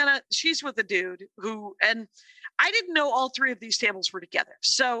she's with a dude who, and I didn't know all 3 of these tables were together.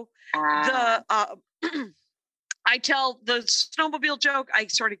 So I tell the snowmobile joke. I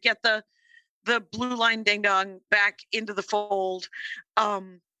sort of get the blue line ding dong back into the fold.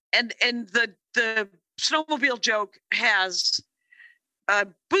 And the snowmobile joke has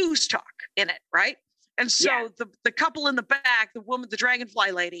booze talk in it, right? And so the couple in the back, the woman, the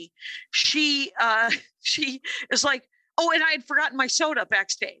dragonfly lady, she is like, oh, and I had forgotten my soda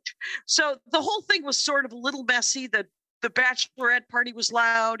backstage. So the whole thing was sort of a little messy. The bachelorette party was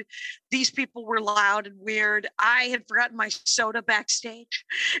loud. These people were loud and weird. I had forgotten my soda backstage.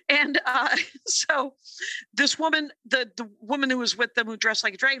 And so this woman, the woman who was with them, who dressed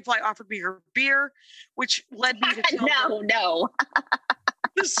like a dragonfly, offered me her beer, which led me to tell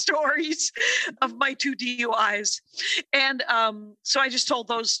the stories of my 2 DUIs. And so I just told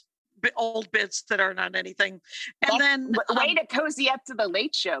those old bits that are not anything. And then way to cozy up to the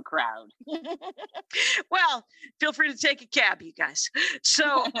Late Show crowd. Well, feel free to take a cab, you guys.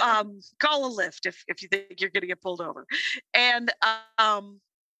 So call a Lyft if you think you're going to get pulled over. And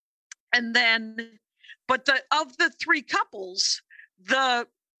then, but of the 3 couples, the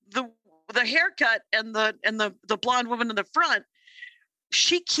haircut and the blonde woman in the front,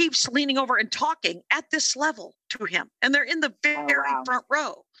 she keeps leaning over and talking at this level to him, and they're in the very front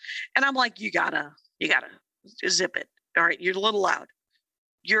row. And I'm like, you gotta zip it. All right, you're a little loud.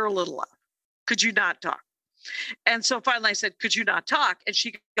 Could you not talk? And so finally I said, could you not talk? And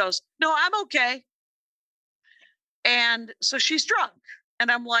she goes, no, I'm okay. And so she's drunk, and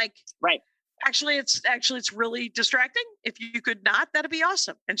I'm like, right. Actually, it's really distracting. If you could not, that'd be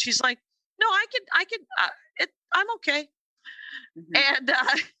awesome. And she's like, no, I can. I'm okay.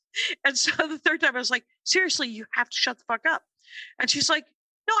 And so the third time I was like, seriously, you have to shut the fuck up. And she's like,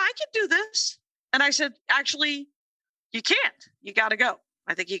 no, I can do this. And I said, actually, you can't. You got to go.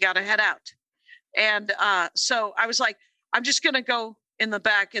 I think you got to head out. And so I was like, I'm just going to go in the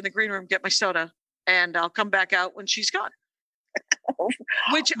back in the green room, get my soda, and I'll come back out when she's gone.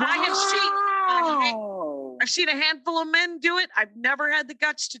 Which I have seen. Wow. I've seen a handful of men do it. I've never had the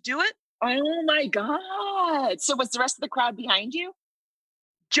guts to do it. Oh my God. So was the rest of the crowd behind you?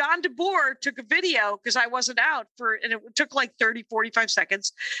 John DeBoer took a video because I wasn't out and it took like 30, 45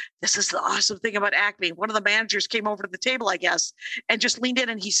 seconds. This is the awesome thing about Acme. One of the managers came over to the table, I guess, and just leaned in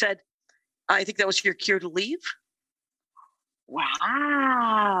and he said, I think that was your cue to leave.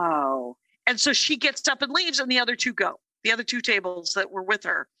 Wow. And so she gets up and leaves and the other two go. The other two tables that were with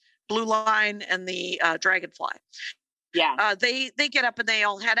her, Blue Line and the Dragonfly. Yeah. They get up and they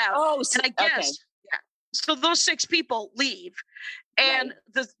all head out. Oh, so, and I guess, okay. yeah. So those 6 people leave. And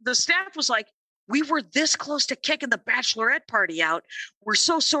the staff was like, we were this close to kicking the bachelorette party out. We're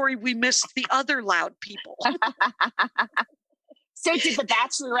so sorry we missed the other loud people. So did the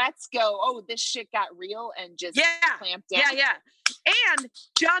bachelorettes go, oh, this shit got real and just clamped down? Yeah. And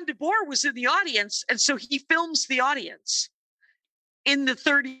John DeBoer was in the audience. And so he films the audience in the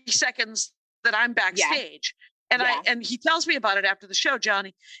 30 seconds that I'm backstage. And and he tells me about it after the show,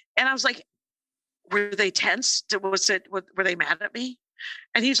 Johnny. And I was like, were they tense? Were they mad at me?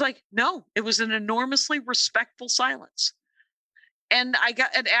 And he's like, no, it was an enormously respectful silence. And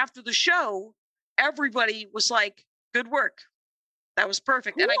after the show, everybody was like, good work. That was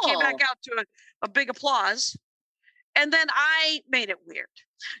perfect. Cool. And I came back out to a big applause. And then I made it weird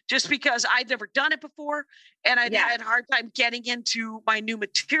just because I'd never done it before. And I had a hard time getting into my new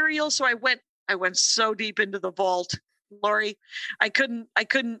material. So I went so deep into the vault, Lori. I couldn't,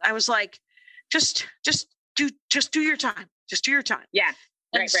 I was like, just do your time. Just do your time. Yeah.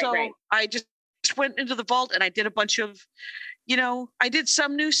 And so I just went into the vault and I did a bunch of, I did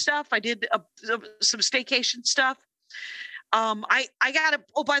some new stuff. I did some staycation stuff. I got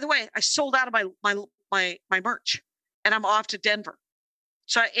by the way, I sold out of my merch and I'm off to Denver.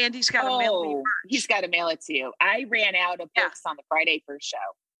 So Andy's got to mail me merch. He's got to mail it to you. I ran out of books on the Friday first show.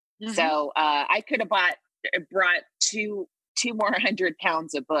 Mm-hmm. So I could have brought two more 100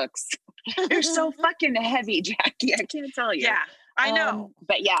 pounds of books. They're so fucking heavy, Jackie. I can't tell you. Yeah, I know.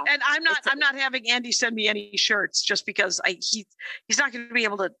 But yeah. And I'm not having Andy send me any shirts just because he's not going to be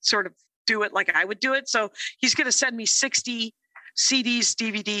able to sort of do it like I would do it. So he's going to send me 60 CDs,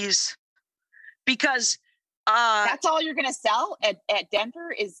 DVDs, because that's all you're going to sell at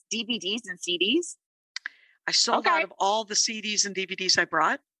Denver is DVDs and CDs. I sold out of all the CDs and DVDs I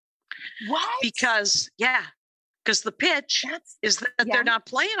brought. What? Because the pitch is that they're not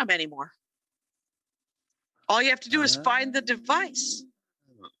playing them anymore. All you have to do is find the device.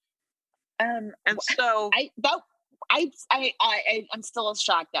 And so I'm still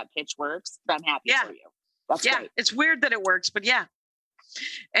shocked that pitch works, but I'm happy for you. That's great. It's weird that it works, but yeah.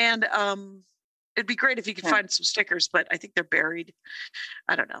 And it'd be great if you could find some stickers, but I think they're buried.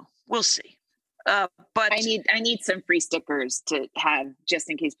 I don't know. We'll see. But I need some free stickers to have just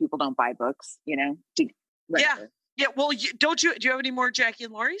in case people don't buy books, whatever. Yeah. Well, do you have any more Jackie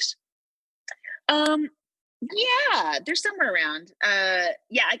and Laurie's? Yeah, they're somewhere around. I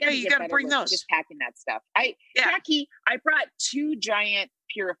gotta you gotta bring those. Just packing that stuff. Jackie, I brought 2 giant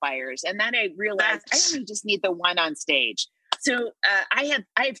purifiers, and then I realized I only just need the one on stage. So I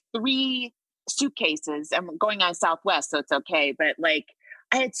have 3 suitcases. I'm going on Southwest, so it's okay. But like,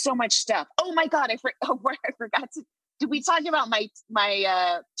 I had so much stuff. Oh my God, I forgot to. Did we talk about my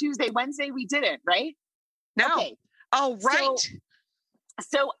Tuesday, Wednesday? We didn't, right? No. Okay. Oh, right.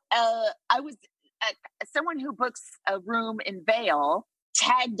 So I was someone who books a room in Vail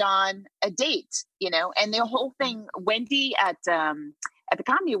tagged on a date, and the whole thing, Wendy at the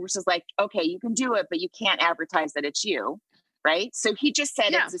Comedy Works was like, okay, you can do it, but you can't advertise that it's you. Right. So he just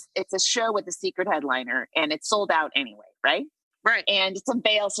said it's a show with a secret headliner and it's sold out anyway. Right. Right. And it's in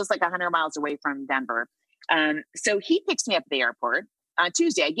Vail. So it's like 100 miles away from Denver. So he picks me up at the airport on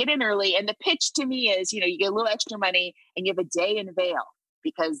Tuesday. I get in early and the pitch to me is, you get a little extra money and you have a day in Vail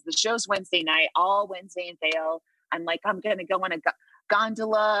because the show's Wednesday night, all Wednesday in Vail. I'm like, I'm going to go on a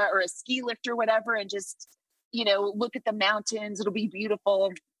gondola or a ski lift or whatever and just, look at the mountains. It'll be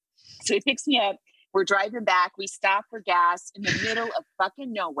beautiful. So he picks me up. We're driving back. We stop for gas in the middle of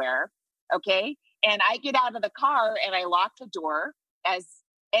fucking nowhere. Okay. And I get out of the car and I lock the door as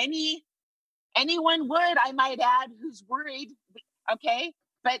anyone would, I might add, who's worried. Okay.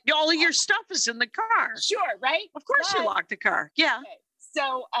 But all of your stuff is in the car. Sure. Right. Of course you locked the car. Yeah. Okay.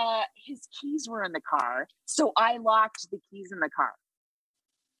 So his keys were in the car. So I locked the keys in the car.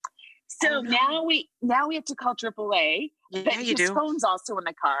 So now we have to call AAA. Yeah, but his phone's also in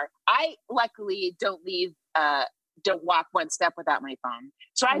the car. I luckily don't leave don't walk one step without my phone.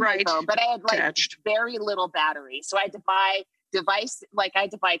 So I had Right. my phone, but I had like Attached. very little battery. So I had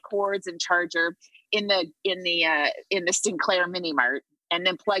to buy cords and charger in the Sinclair Mini Mart and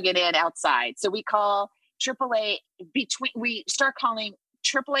then plug it in outside. So we call AAA we start calling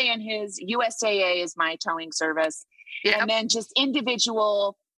AAA and his USAA is my towing service. Yep. And then just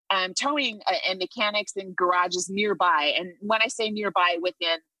individual towing and mechanics and garages nearby. And when I say nearby,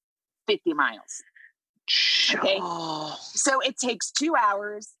 within 50 miles. Okay. Oh. So it takes 2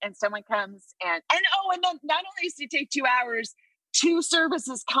 hours and someone comes and then not only does it take 2 hours, 2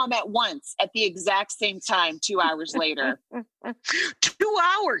 services come at once at the exact same time 2 hours later. 2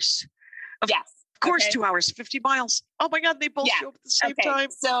 hours. Yes. Of course, Okay. 2 hours, 50 miles. Oh my God, they both Yeah. show up at the same Okay. time.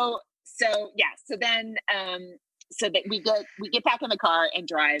 So then so that we get back in the car and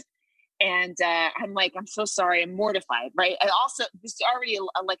drive. And I'm like, I'm so sorry. I'm mortified, right? And also, this is already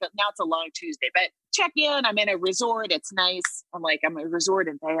now it's a long Tuesday, but check in. I'm in a resort. It's nice. I'm a resort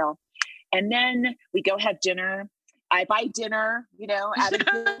in Vail. And then we go have dinner. I buy dinner, out of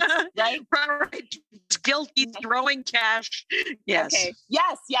right? Right. It's guilty throwing cash. Yes. Okay.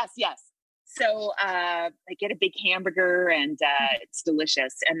 Yes. So I get a big hamburger and it's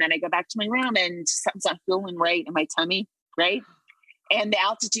delicious. And then I go back to my room and something's not feeling right in my tummy, right? And the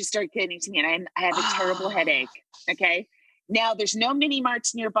altitude started getting to me and I have a terrible headache. Okay. Now there's no mini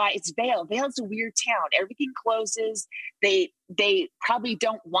marts nearby. It's Vail. Vail's a weird town. Everything closes. They probably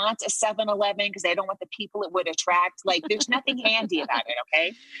don't want a 7-Eleven because they don't want the people it would attract. Like there's nothing handy about it.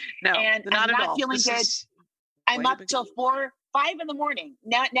 Okay. No, And not I'm at not all. feeling This good. is I'm way up big till deal. 4, 5 in the morning.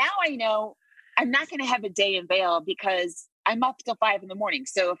 Now I know I'm not going to have a day in Vail because I'm up till 5 in the morning.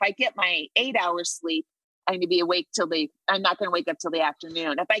 So if I get my 8 hours sleep, I'm going to be awake I'm not going to wake up till the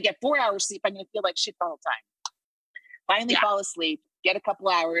afternoon. If I get 4 hours sleep, I'm going to feel like shit the whole time. Finally fall asleep, get a couple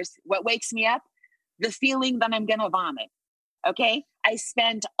hours. What wakes me up? The feeling that I'm going to vomit. Okay. I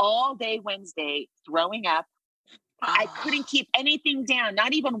spent all day Wednesday throwing up. I couldn't keep anything down,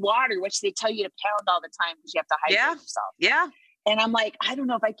 not even water, which they tell you to pound all the time because you have to hydrate yourself. Yeah. And I'm like, I don't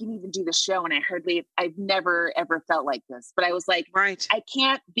know if I can even do the show. And I've never, ever felt like this, but I was like, Right. I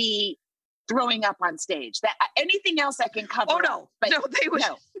can't be throwing up on stage. That anything else I can cover. Oh up, no. but No, they would.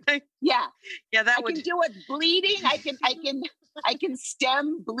 no. They, Yeah. yeah, that I would. can do it bleeding. I can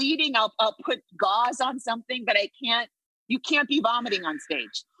stem bleeding. I'll put gauze on something, but you can't be vomiting on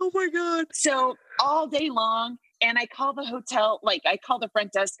stage. Oh my God. So all day long, and I call the hotel, I call the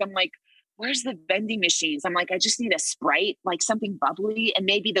front desk. I'm like, where's the vending machines? I'm like, I just need a Sprite, like something bubbly, and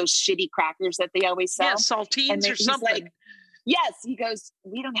maybe those shitty crackers that they always sell. Yeah, saltines And then or he's something. like, yes. He goes,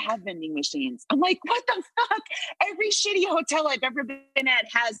 we don't have vending machines. I'm like, what the fuck? Every shitty hotel I've ever been at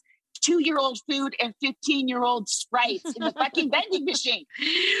has 2-year-old food and 15-year-old Sprites in the fucking vending machine.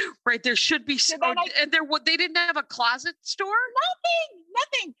 Right. There should be. So then And they didn't have a closet store?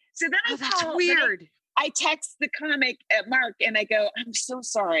 Nothing. So then Oh, I that's call, weird. I text the comic Mark and I go, I'm so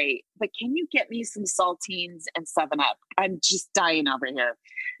sorry, but can you get me some saltines and 7-Up? I'm just dying over here.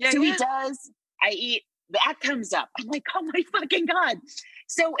 Yeah, So yeah. he does. I eat. That comes up. I'm like, oh my fucking God.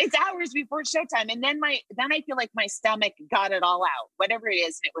 So it's hours before showtime. And then I feel like my stomach got it all out, whatever it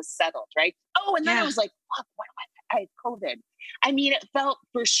is, and it was settled, right? Oh, and then I Yeah. was like, fuck, what am I had COVID. I mean, it felt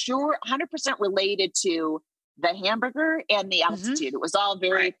for sure 100% related to the hamburger and the altitude. It was all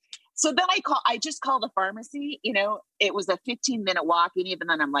very Right. So then I just called the pharmacy, it was a 15-minute walk. And even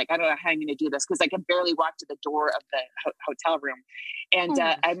then I'm like, I don't know how I'm going to do this because I can barely walk to the door of the hotel room. And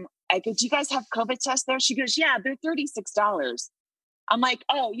I go, do you guys have COVID tests there? She goes, yeah, they're $36. I'm like,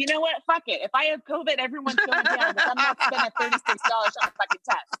 oh, you know what? Fuck it. If I have COVID, everyone's going down, but I'm not spending $36 on a fucking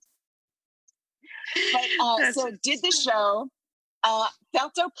test. But so did the show,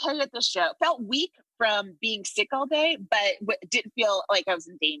 felt okay at the show, felt weak from being sick all day, but didn't feel like I was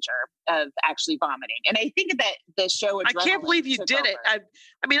in danger of actually vomiting. And I think that the show, I can't believe you took did it. over.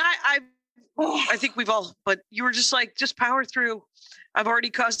 I think we've all, but you were just like, just power through. I've already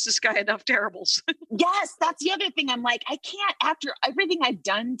caused this guy enough terribles. Yes, that's the other thing. I'm like, I can't, after everything I've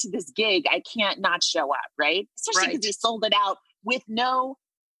done to this gig, I can't not show up, right? Especially because Right. he sold it out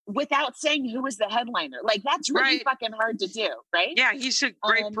without saying who was the headliner. Like, that's really Right. fucking hard to do, right? Yeah, he's a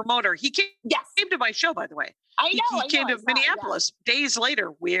great promoter. He came Yes, to my show, by the way. I He know. came I to saw it, yeah. Minneapolis days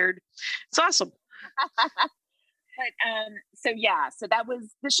later. Weird. It's awesome. But so that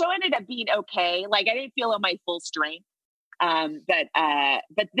was, the show ended up being okay. Like, I didn't feel on my full strength. But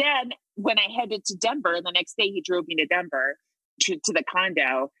then when I headed to Denver, the next day he drove me to Denver to the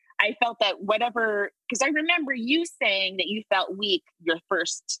condo. I felt that because I remember you saying that you felt weak your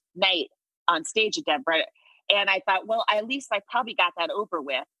first night on stage at Denver. And I thought, well, at least I probably got that over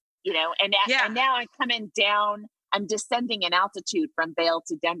with, and Yeah. and now I'm coming down I'm descending in altitude from Vail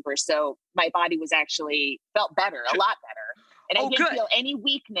to Denver. So my body was actually felt better, a lot better. And I didn't feel any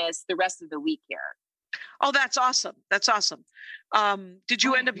weakness the rest of the week here. Oh, that's awesome. That's awesome. Did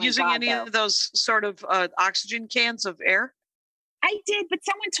you end up using any of those sort of oxygen cans of air? I did, but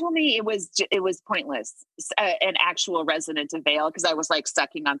someone told me it was pointless. An actual resident of Vail, because I was like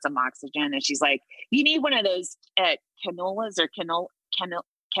sucking on some oxygen, and she's like, "You need one of those canolas or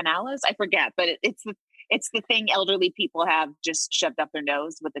canalas." I forget, but it's the thing elderly people have just shoved up their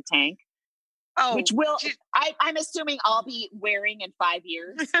nose with the tank. Oh, which I'm assuming I'll be wearing in 5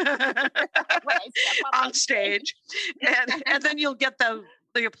 years when I step up on stage, and then you'll get the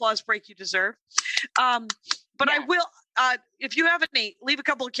applause break you deserve. But I will. If you have any, leave a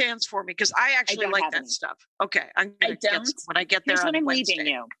couple of cans for me because I actually like that stuff. Okay, I'm gonna get some when I get there. Here's on what I'm Wednesday.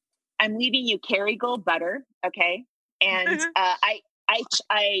 leaving you. I'm leaving you Kerrygold butter. Okay, and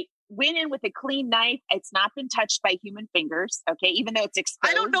I went in with a clean knife. It's not been touched by human fingers. Okay, even though it's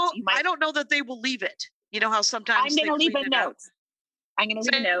exposed. I don't know that they will leave it. You know how sometimes I'm going to leave a note. I'm going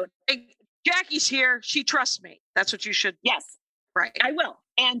to leave a note. Hey, Jackie's here. She trusts me. That's what you should. Yes, right. I will,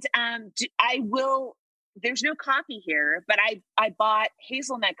 and I will. There's no coffee here, but I bought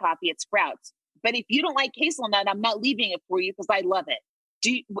hazelnut coffee at Sprouts. But if you don't like hazelnut, I'm not leaving it for you because I love it.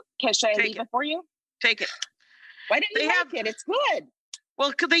 Should I leave it for you? Take it. Why don't you like it? It's good. Well,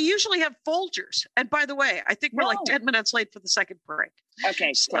 because they usually have Folgers. And by the way, I think we're like 10 minutes late for the second break.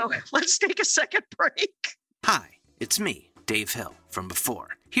 Okay. So let's take a second break. Hi, it's me, Dave Hill, from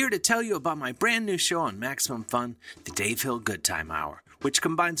before. Here to tell you about my brand new show on Maximum Fun, the Dave Hill Good Time Hour, which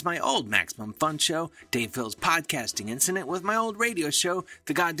combines my old Maximum Fun show, Dave Hill's Podcasting Incident, with my old radio show,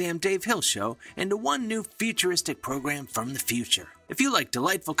 The Goddamn Dave Hill Show, into one new futuristic program from the future. If you like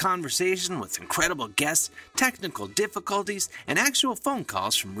delightful conversation with incredible guests, technical difficulties, and actual phone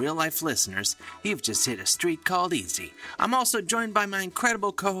calls from real-life listeners, you've just hit a street called easy. I'm also joined by my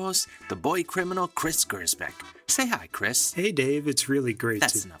incredible co-host, the boy criminal Chris Gersbeck. Say hi, Chris. Hey, Dave. It's really great.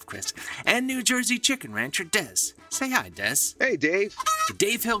 That's enough, Chris. And New Jersey chicken rancher Des. Say hi, Des. Hey, Dave. The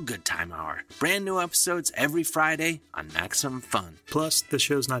Dave Hill Good Time Hour. Brand new episodes every Friday on Maximum Fun. Plus, the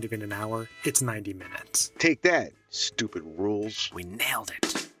show's not even an hour. It's 90 minutes. Take that, stupid rules. We nailed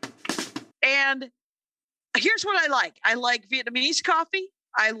it. And here's what I like. I like Vietnamese coffee.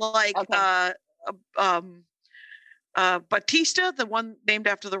 I like Batista, the one named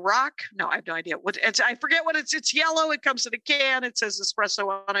after The Rock. No, I have no idea what it's. I forget what it's. It's yellow. It comes in a can. It says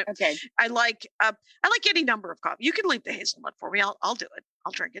espresso on it. Okay. I like any number of coffee. You can leave the hazelnut for me. I'll do it.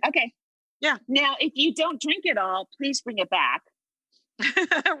 I'll drink it. Okay. Yeah. Now, if you don't drink it all, please bring it back.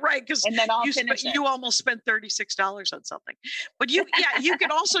 Right, because and then I'll finish it. You almost spent $36 on something, but you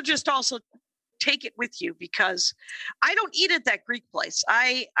can also take it with you because I don't eat at that Greek place.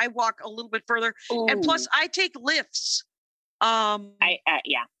 I walk a little bit further, and plus I take lifts.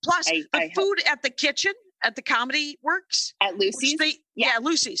 Plus the food at the kitchen at the Comedy Works at Lucy's.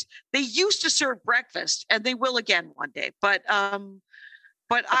 Lucy's. They used to serve breakfast, and they will again one day. But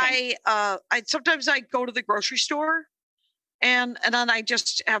I sometimes I go to the grocery store. And then I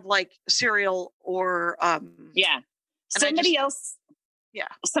just have like cereal or somebody else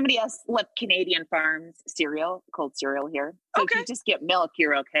left Canadian Farms cereal, cold cereal here. So if you just get milk,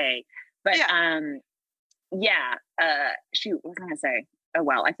 you're okay. But shoot, what was I gonna say? Oh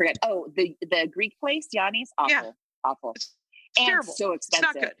well, I forgot. Oh, the Greek place, Yanni's, awful. It's terrible. So expensive.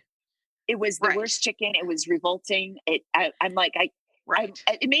 It's not good. It was the worst chicken. It was revolting. It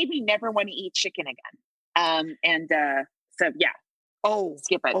made me never want to eat chicken again. So yeah. Oh,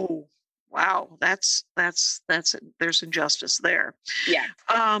 skip it. Oh, wow. That's there's injustice there. Yeah.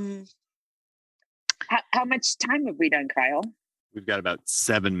 How much time have we done, Kyle? We've got about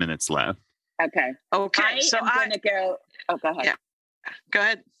 7 minutes left. Okay. So I'm gonna go. Oh, go ahead. Yeah. Go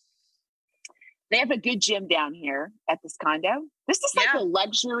ahead. They have a good gym down here at this condo. This is like a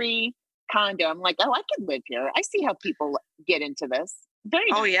luxury condo. I'm like, I could live here. I see how people get into this.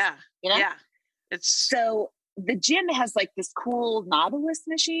 Very nice. Oh yeah. You know? Yeah. So the gym has like this cool Nautilus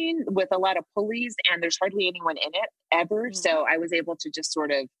machine with a lot of pulleys, and there's hardly anyone in it ever. Mm-hmm. So I was able to just sort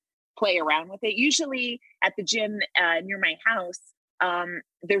of play around with it. Usually at the gym near my house,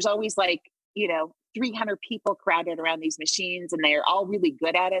 there's always 300 people crowded around these machines, and they're all really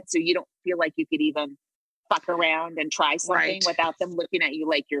good at it. So you don't feel like you could even fuck around and try something without them looking at you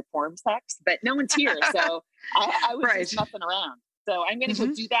like your form sucks. But no one's here, so I was just nothing around. So I'm going to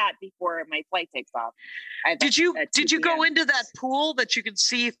go do that before my flight takes off. Did you go into that pool that you can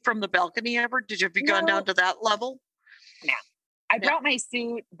see from the balcony ever? Have you gone down to that level? No. I brought my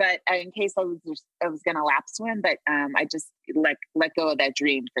suit, but in case I was going to lap swim, but I just let go of that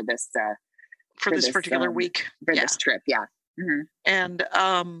dream for this for this particular week. For this trip. Yeah. Mm-hmm. And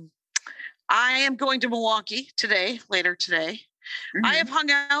I am going to Milwaukee later today. Mm-hmm. I have hung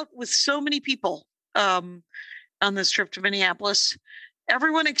out with so many people on this trip to Minneapolis.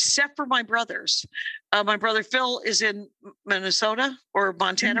 Everyone except for my brothers. My brother Phil is in Minnesota or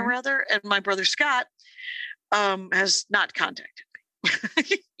Montana rather, and my brother Scott has not contacted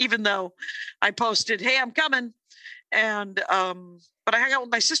me, even though I posted, "Hey, I'm coming." And but I hung out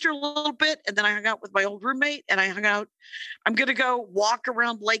with my sister a little bit, and then I hung out with my old roommate, and I'm going to go walk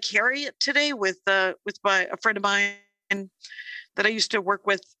around Lake Harriet today with a friend of mine that I used to work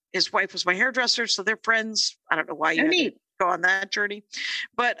with. His wife was my hairdresser, so they're friends. I don't know why you had to go on that journey,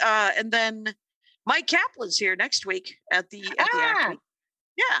 but and then Mike Kaplan's here next week at the Acme.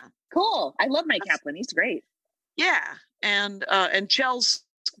 Yeah, cool. I love Mike Kaplan. He's great. Yeah, and Chell's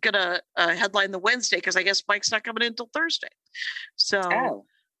gonna headline the Wednesday because I guess Mike's not coming in until Thursday. So,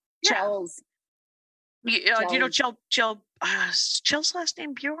 Chell's. Do you know Chell's last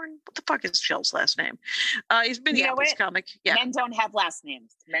name Bjorn? What the fuck is Chell's last name? He's a Minneapolis comic. Yeah, men don't have last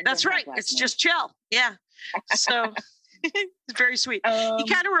names. That's right. It's just Chell. Yeah. So it's very sweet. He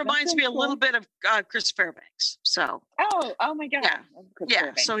kind of reminds me a little bit of Chris Fairbanks. So. Oh my God. Yeah.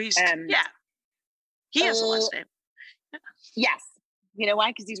 Fairbanks. So he's he has a last name. Yes. You know why?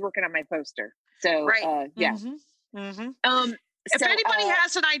 Because he's working on my poster. So yeah. If anybody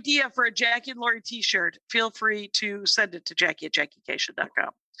has an idea for a Jackie and Laurie t-shirt, feel free to send it to Jackie@JackieCation.com.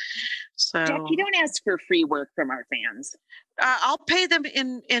 So Jackie, don't ask for free work from our fans. I'll pay them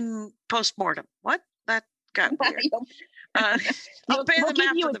in postmortem. What? That got weird. I'll pay them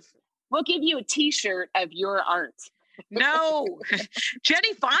after We'll give you a t-shirt of your art. No.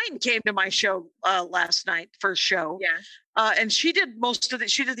 Jenny Fine came to my show last night, first show. Yeah. And she did most of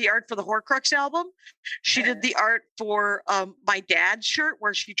it. She did the art for the Horcrux album. She did the art for my dad's shirt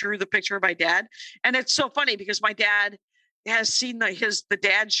where she drew the picture of my dad. And it's so funny because my dad has seen the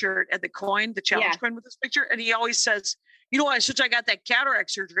dad shirt and the coin, the challenge coin with this picture. And he always says, you know what, since I got that cataract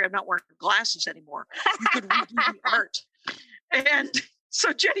surgery, I'm not wearing glasses anymore. You could redo the art. And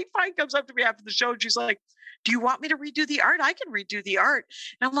so Jenny Fine comes up to me after the show and she's like, do you want me to redo the art? I can redo the art.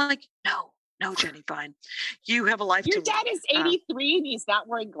 And I'm like, no, Jenny Fine. You have a life Your dad is 83 and he's not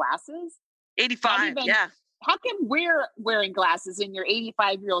wearing glasses? 85, yeah. How come we're wearing glasses and your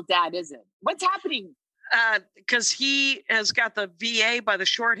 85-year-old dad isn't? What's happening? Because he has got the VA by the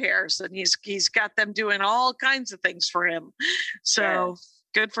short hairs and he's got them doing all kinds of things for him. So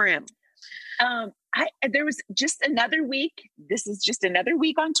good for him. There was just another week. This is just another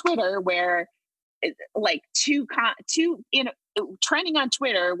week on Twitter where like two trending on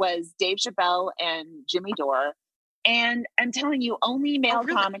Twitter was Dave Chappelle and Jimmy Dore. And I'm telling you, only male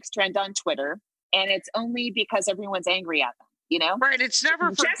comics trend on Twitter. And it's only because everyone's angry at them, you know? Right. It's never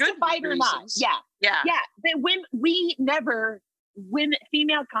for justified good or reasons. not. Yeah. Yeah. But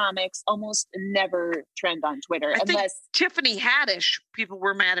female comics almost never trend on Twitter. I think Tiffany Haddish, people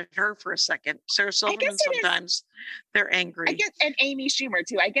were mad at her for a second. Sarah Silverman, sometimes they're angry. I guess, and Amy Schumer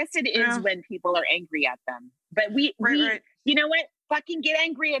too. I guess it is when people are angry at them. But we you know what? Fucking get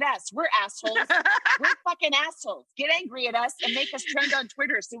angry at us. We're assholes. We're fucking assholes. Get angry at us and make us trend on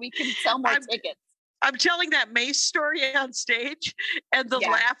Twitter so we can sell more tickets. I'm telling that Mace story on stage and the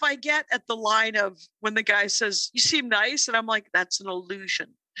laugh I get at the line of when the guy says, you seem nice. And I'm like, that's an illusion.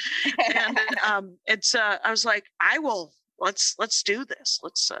 And I was like, let's do this.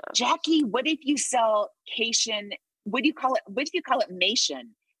 Jackie, what if you sell Cation? What do you call it? What do you call it?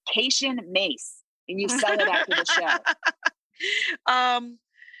 Cation mace. And you sell it after the show.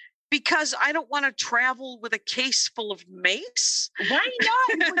 Because I don't want to travel with a case full of mace. Why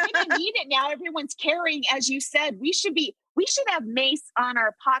not? We're going to need it now. Everyone's carrying, as you said, we should have mace on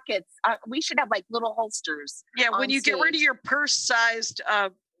our pockets. We should have like little holsters. Yeah. When you get rid of your purse-sized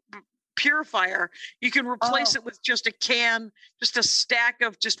purifier, you can replace it with just a stack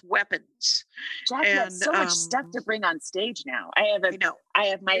of just weapons. Jackie has so much stuff to bring on stage now. I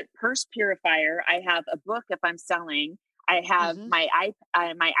have my purse purifier. I have a book if I'm selling. I have my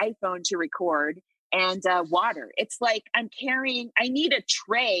iPhone to record and water. It's like I need a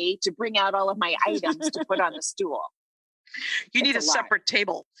tray to bring out all of my items to put on the stool. You need a separate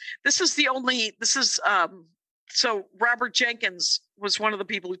table. So Robert Jenkins was one of the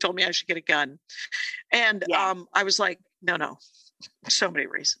people who told me I should get a gun. And I was like, no, so many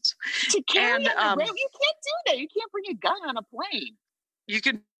reasons. To carry you can't do that. You can't bring a gun on a plane. You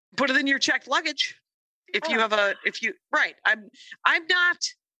can put it in your checked luggage. If you have I'm not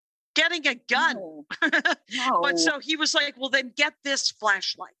getting a gun. No. But so he was like, well, then get this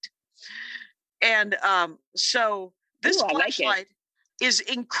flashlight. And so this flashlight, is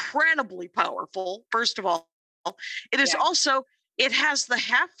incredibly powerful. First of all, it is also, it has the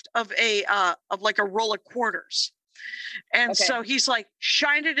heft of of like a roll of quarters. And so he's like,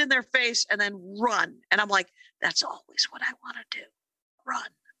 shine it in their face and then run. And I'm like, that's always what I want to do. Run.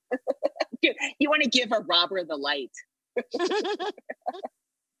 You want to give a robber the light.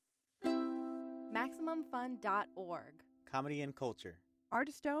 MaximumFun.org. Comedy and culture.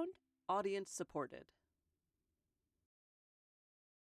 Artist owned. Audience supported.